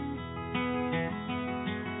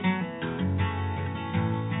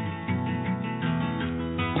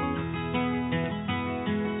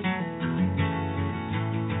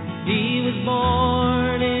 He was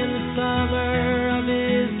born in the summer of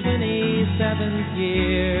his 27th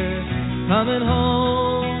year, coming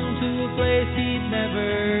home to a place he'd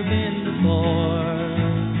never been before.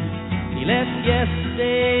 He left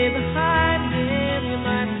yesterday behind him. You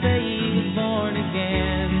might say he was born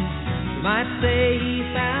again. You might say he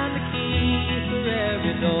found the key for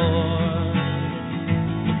every door.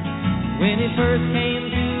 When he first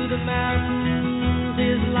came to the mountains,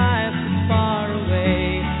 his life was far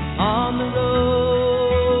away, on the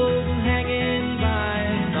road and hanging by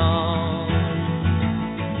a song.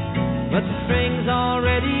 But the string's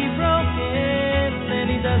already broken and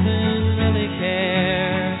he doesn't really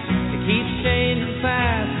care. It keeps changing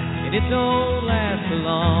fast and it don't last for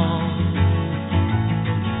long.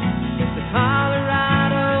 It's the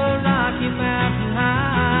Colorado Rocky Mountain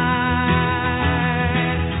High.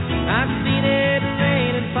 I've seen it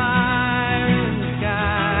rain and fire in the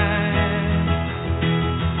sky.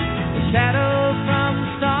 The shadow from the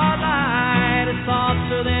starlight is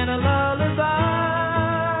softer than a lullaby.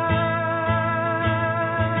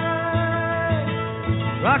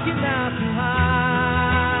 Rocky Mountain High.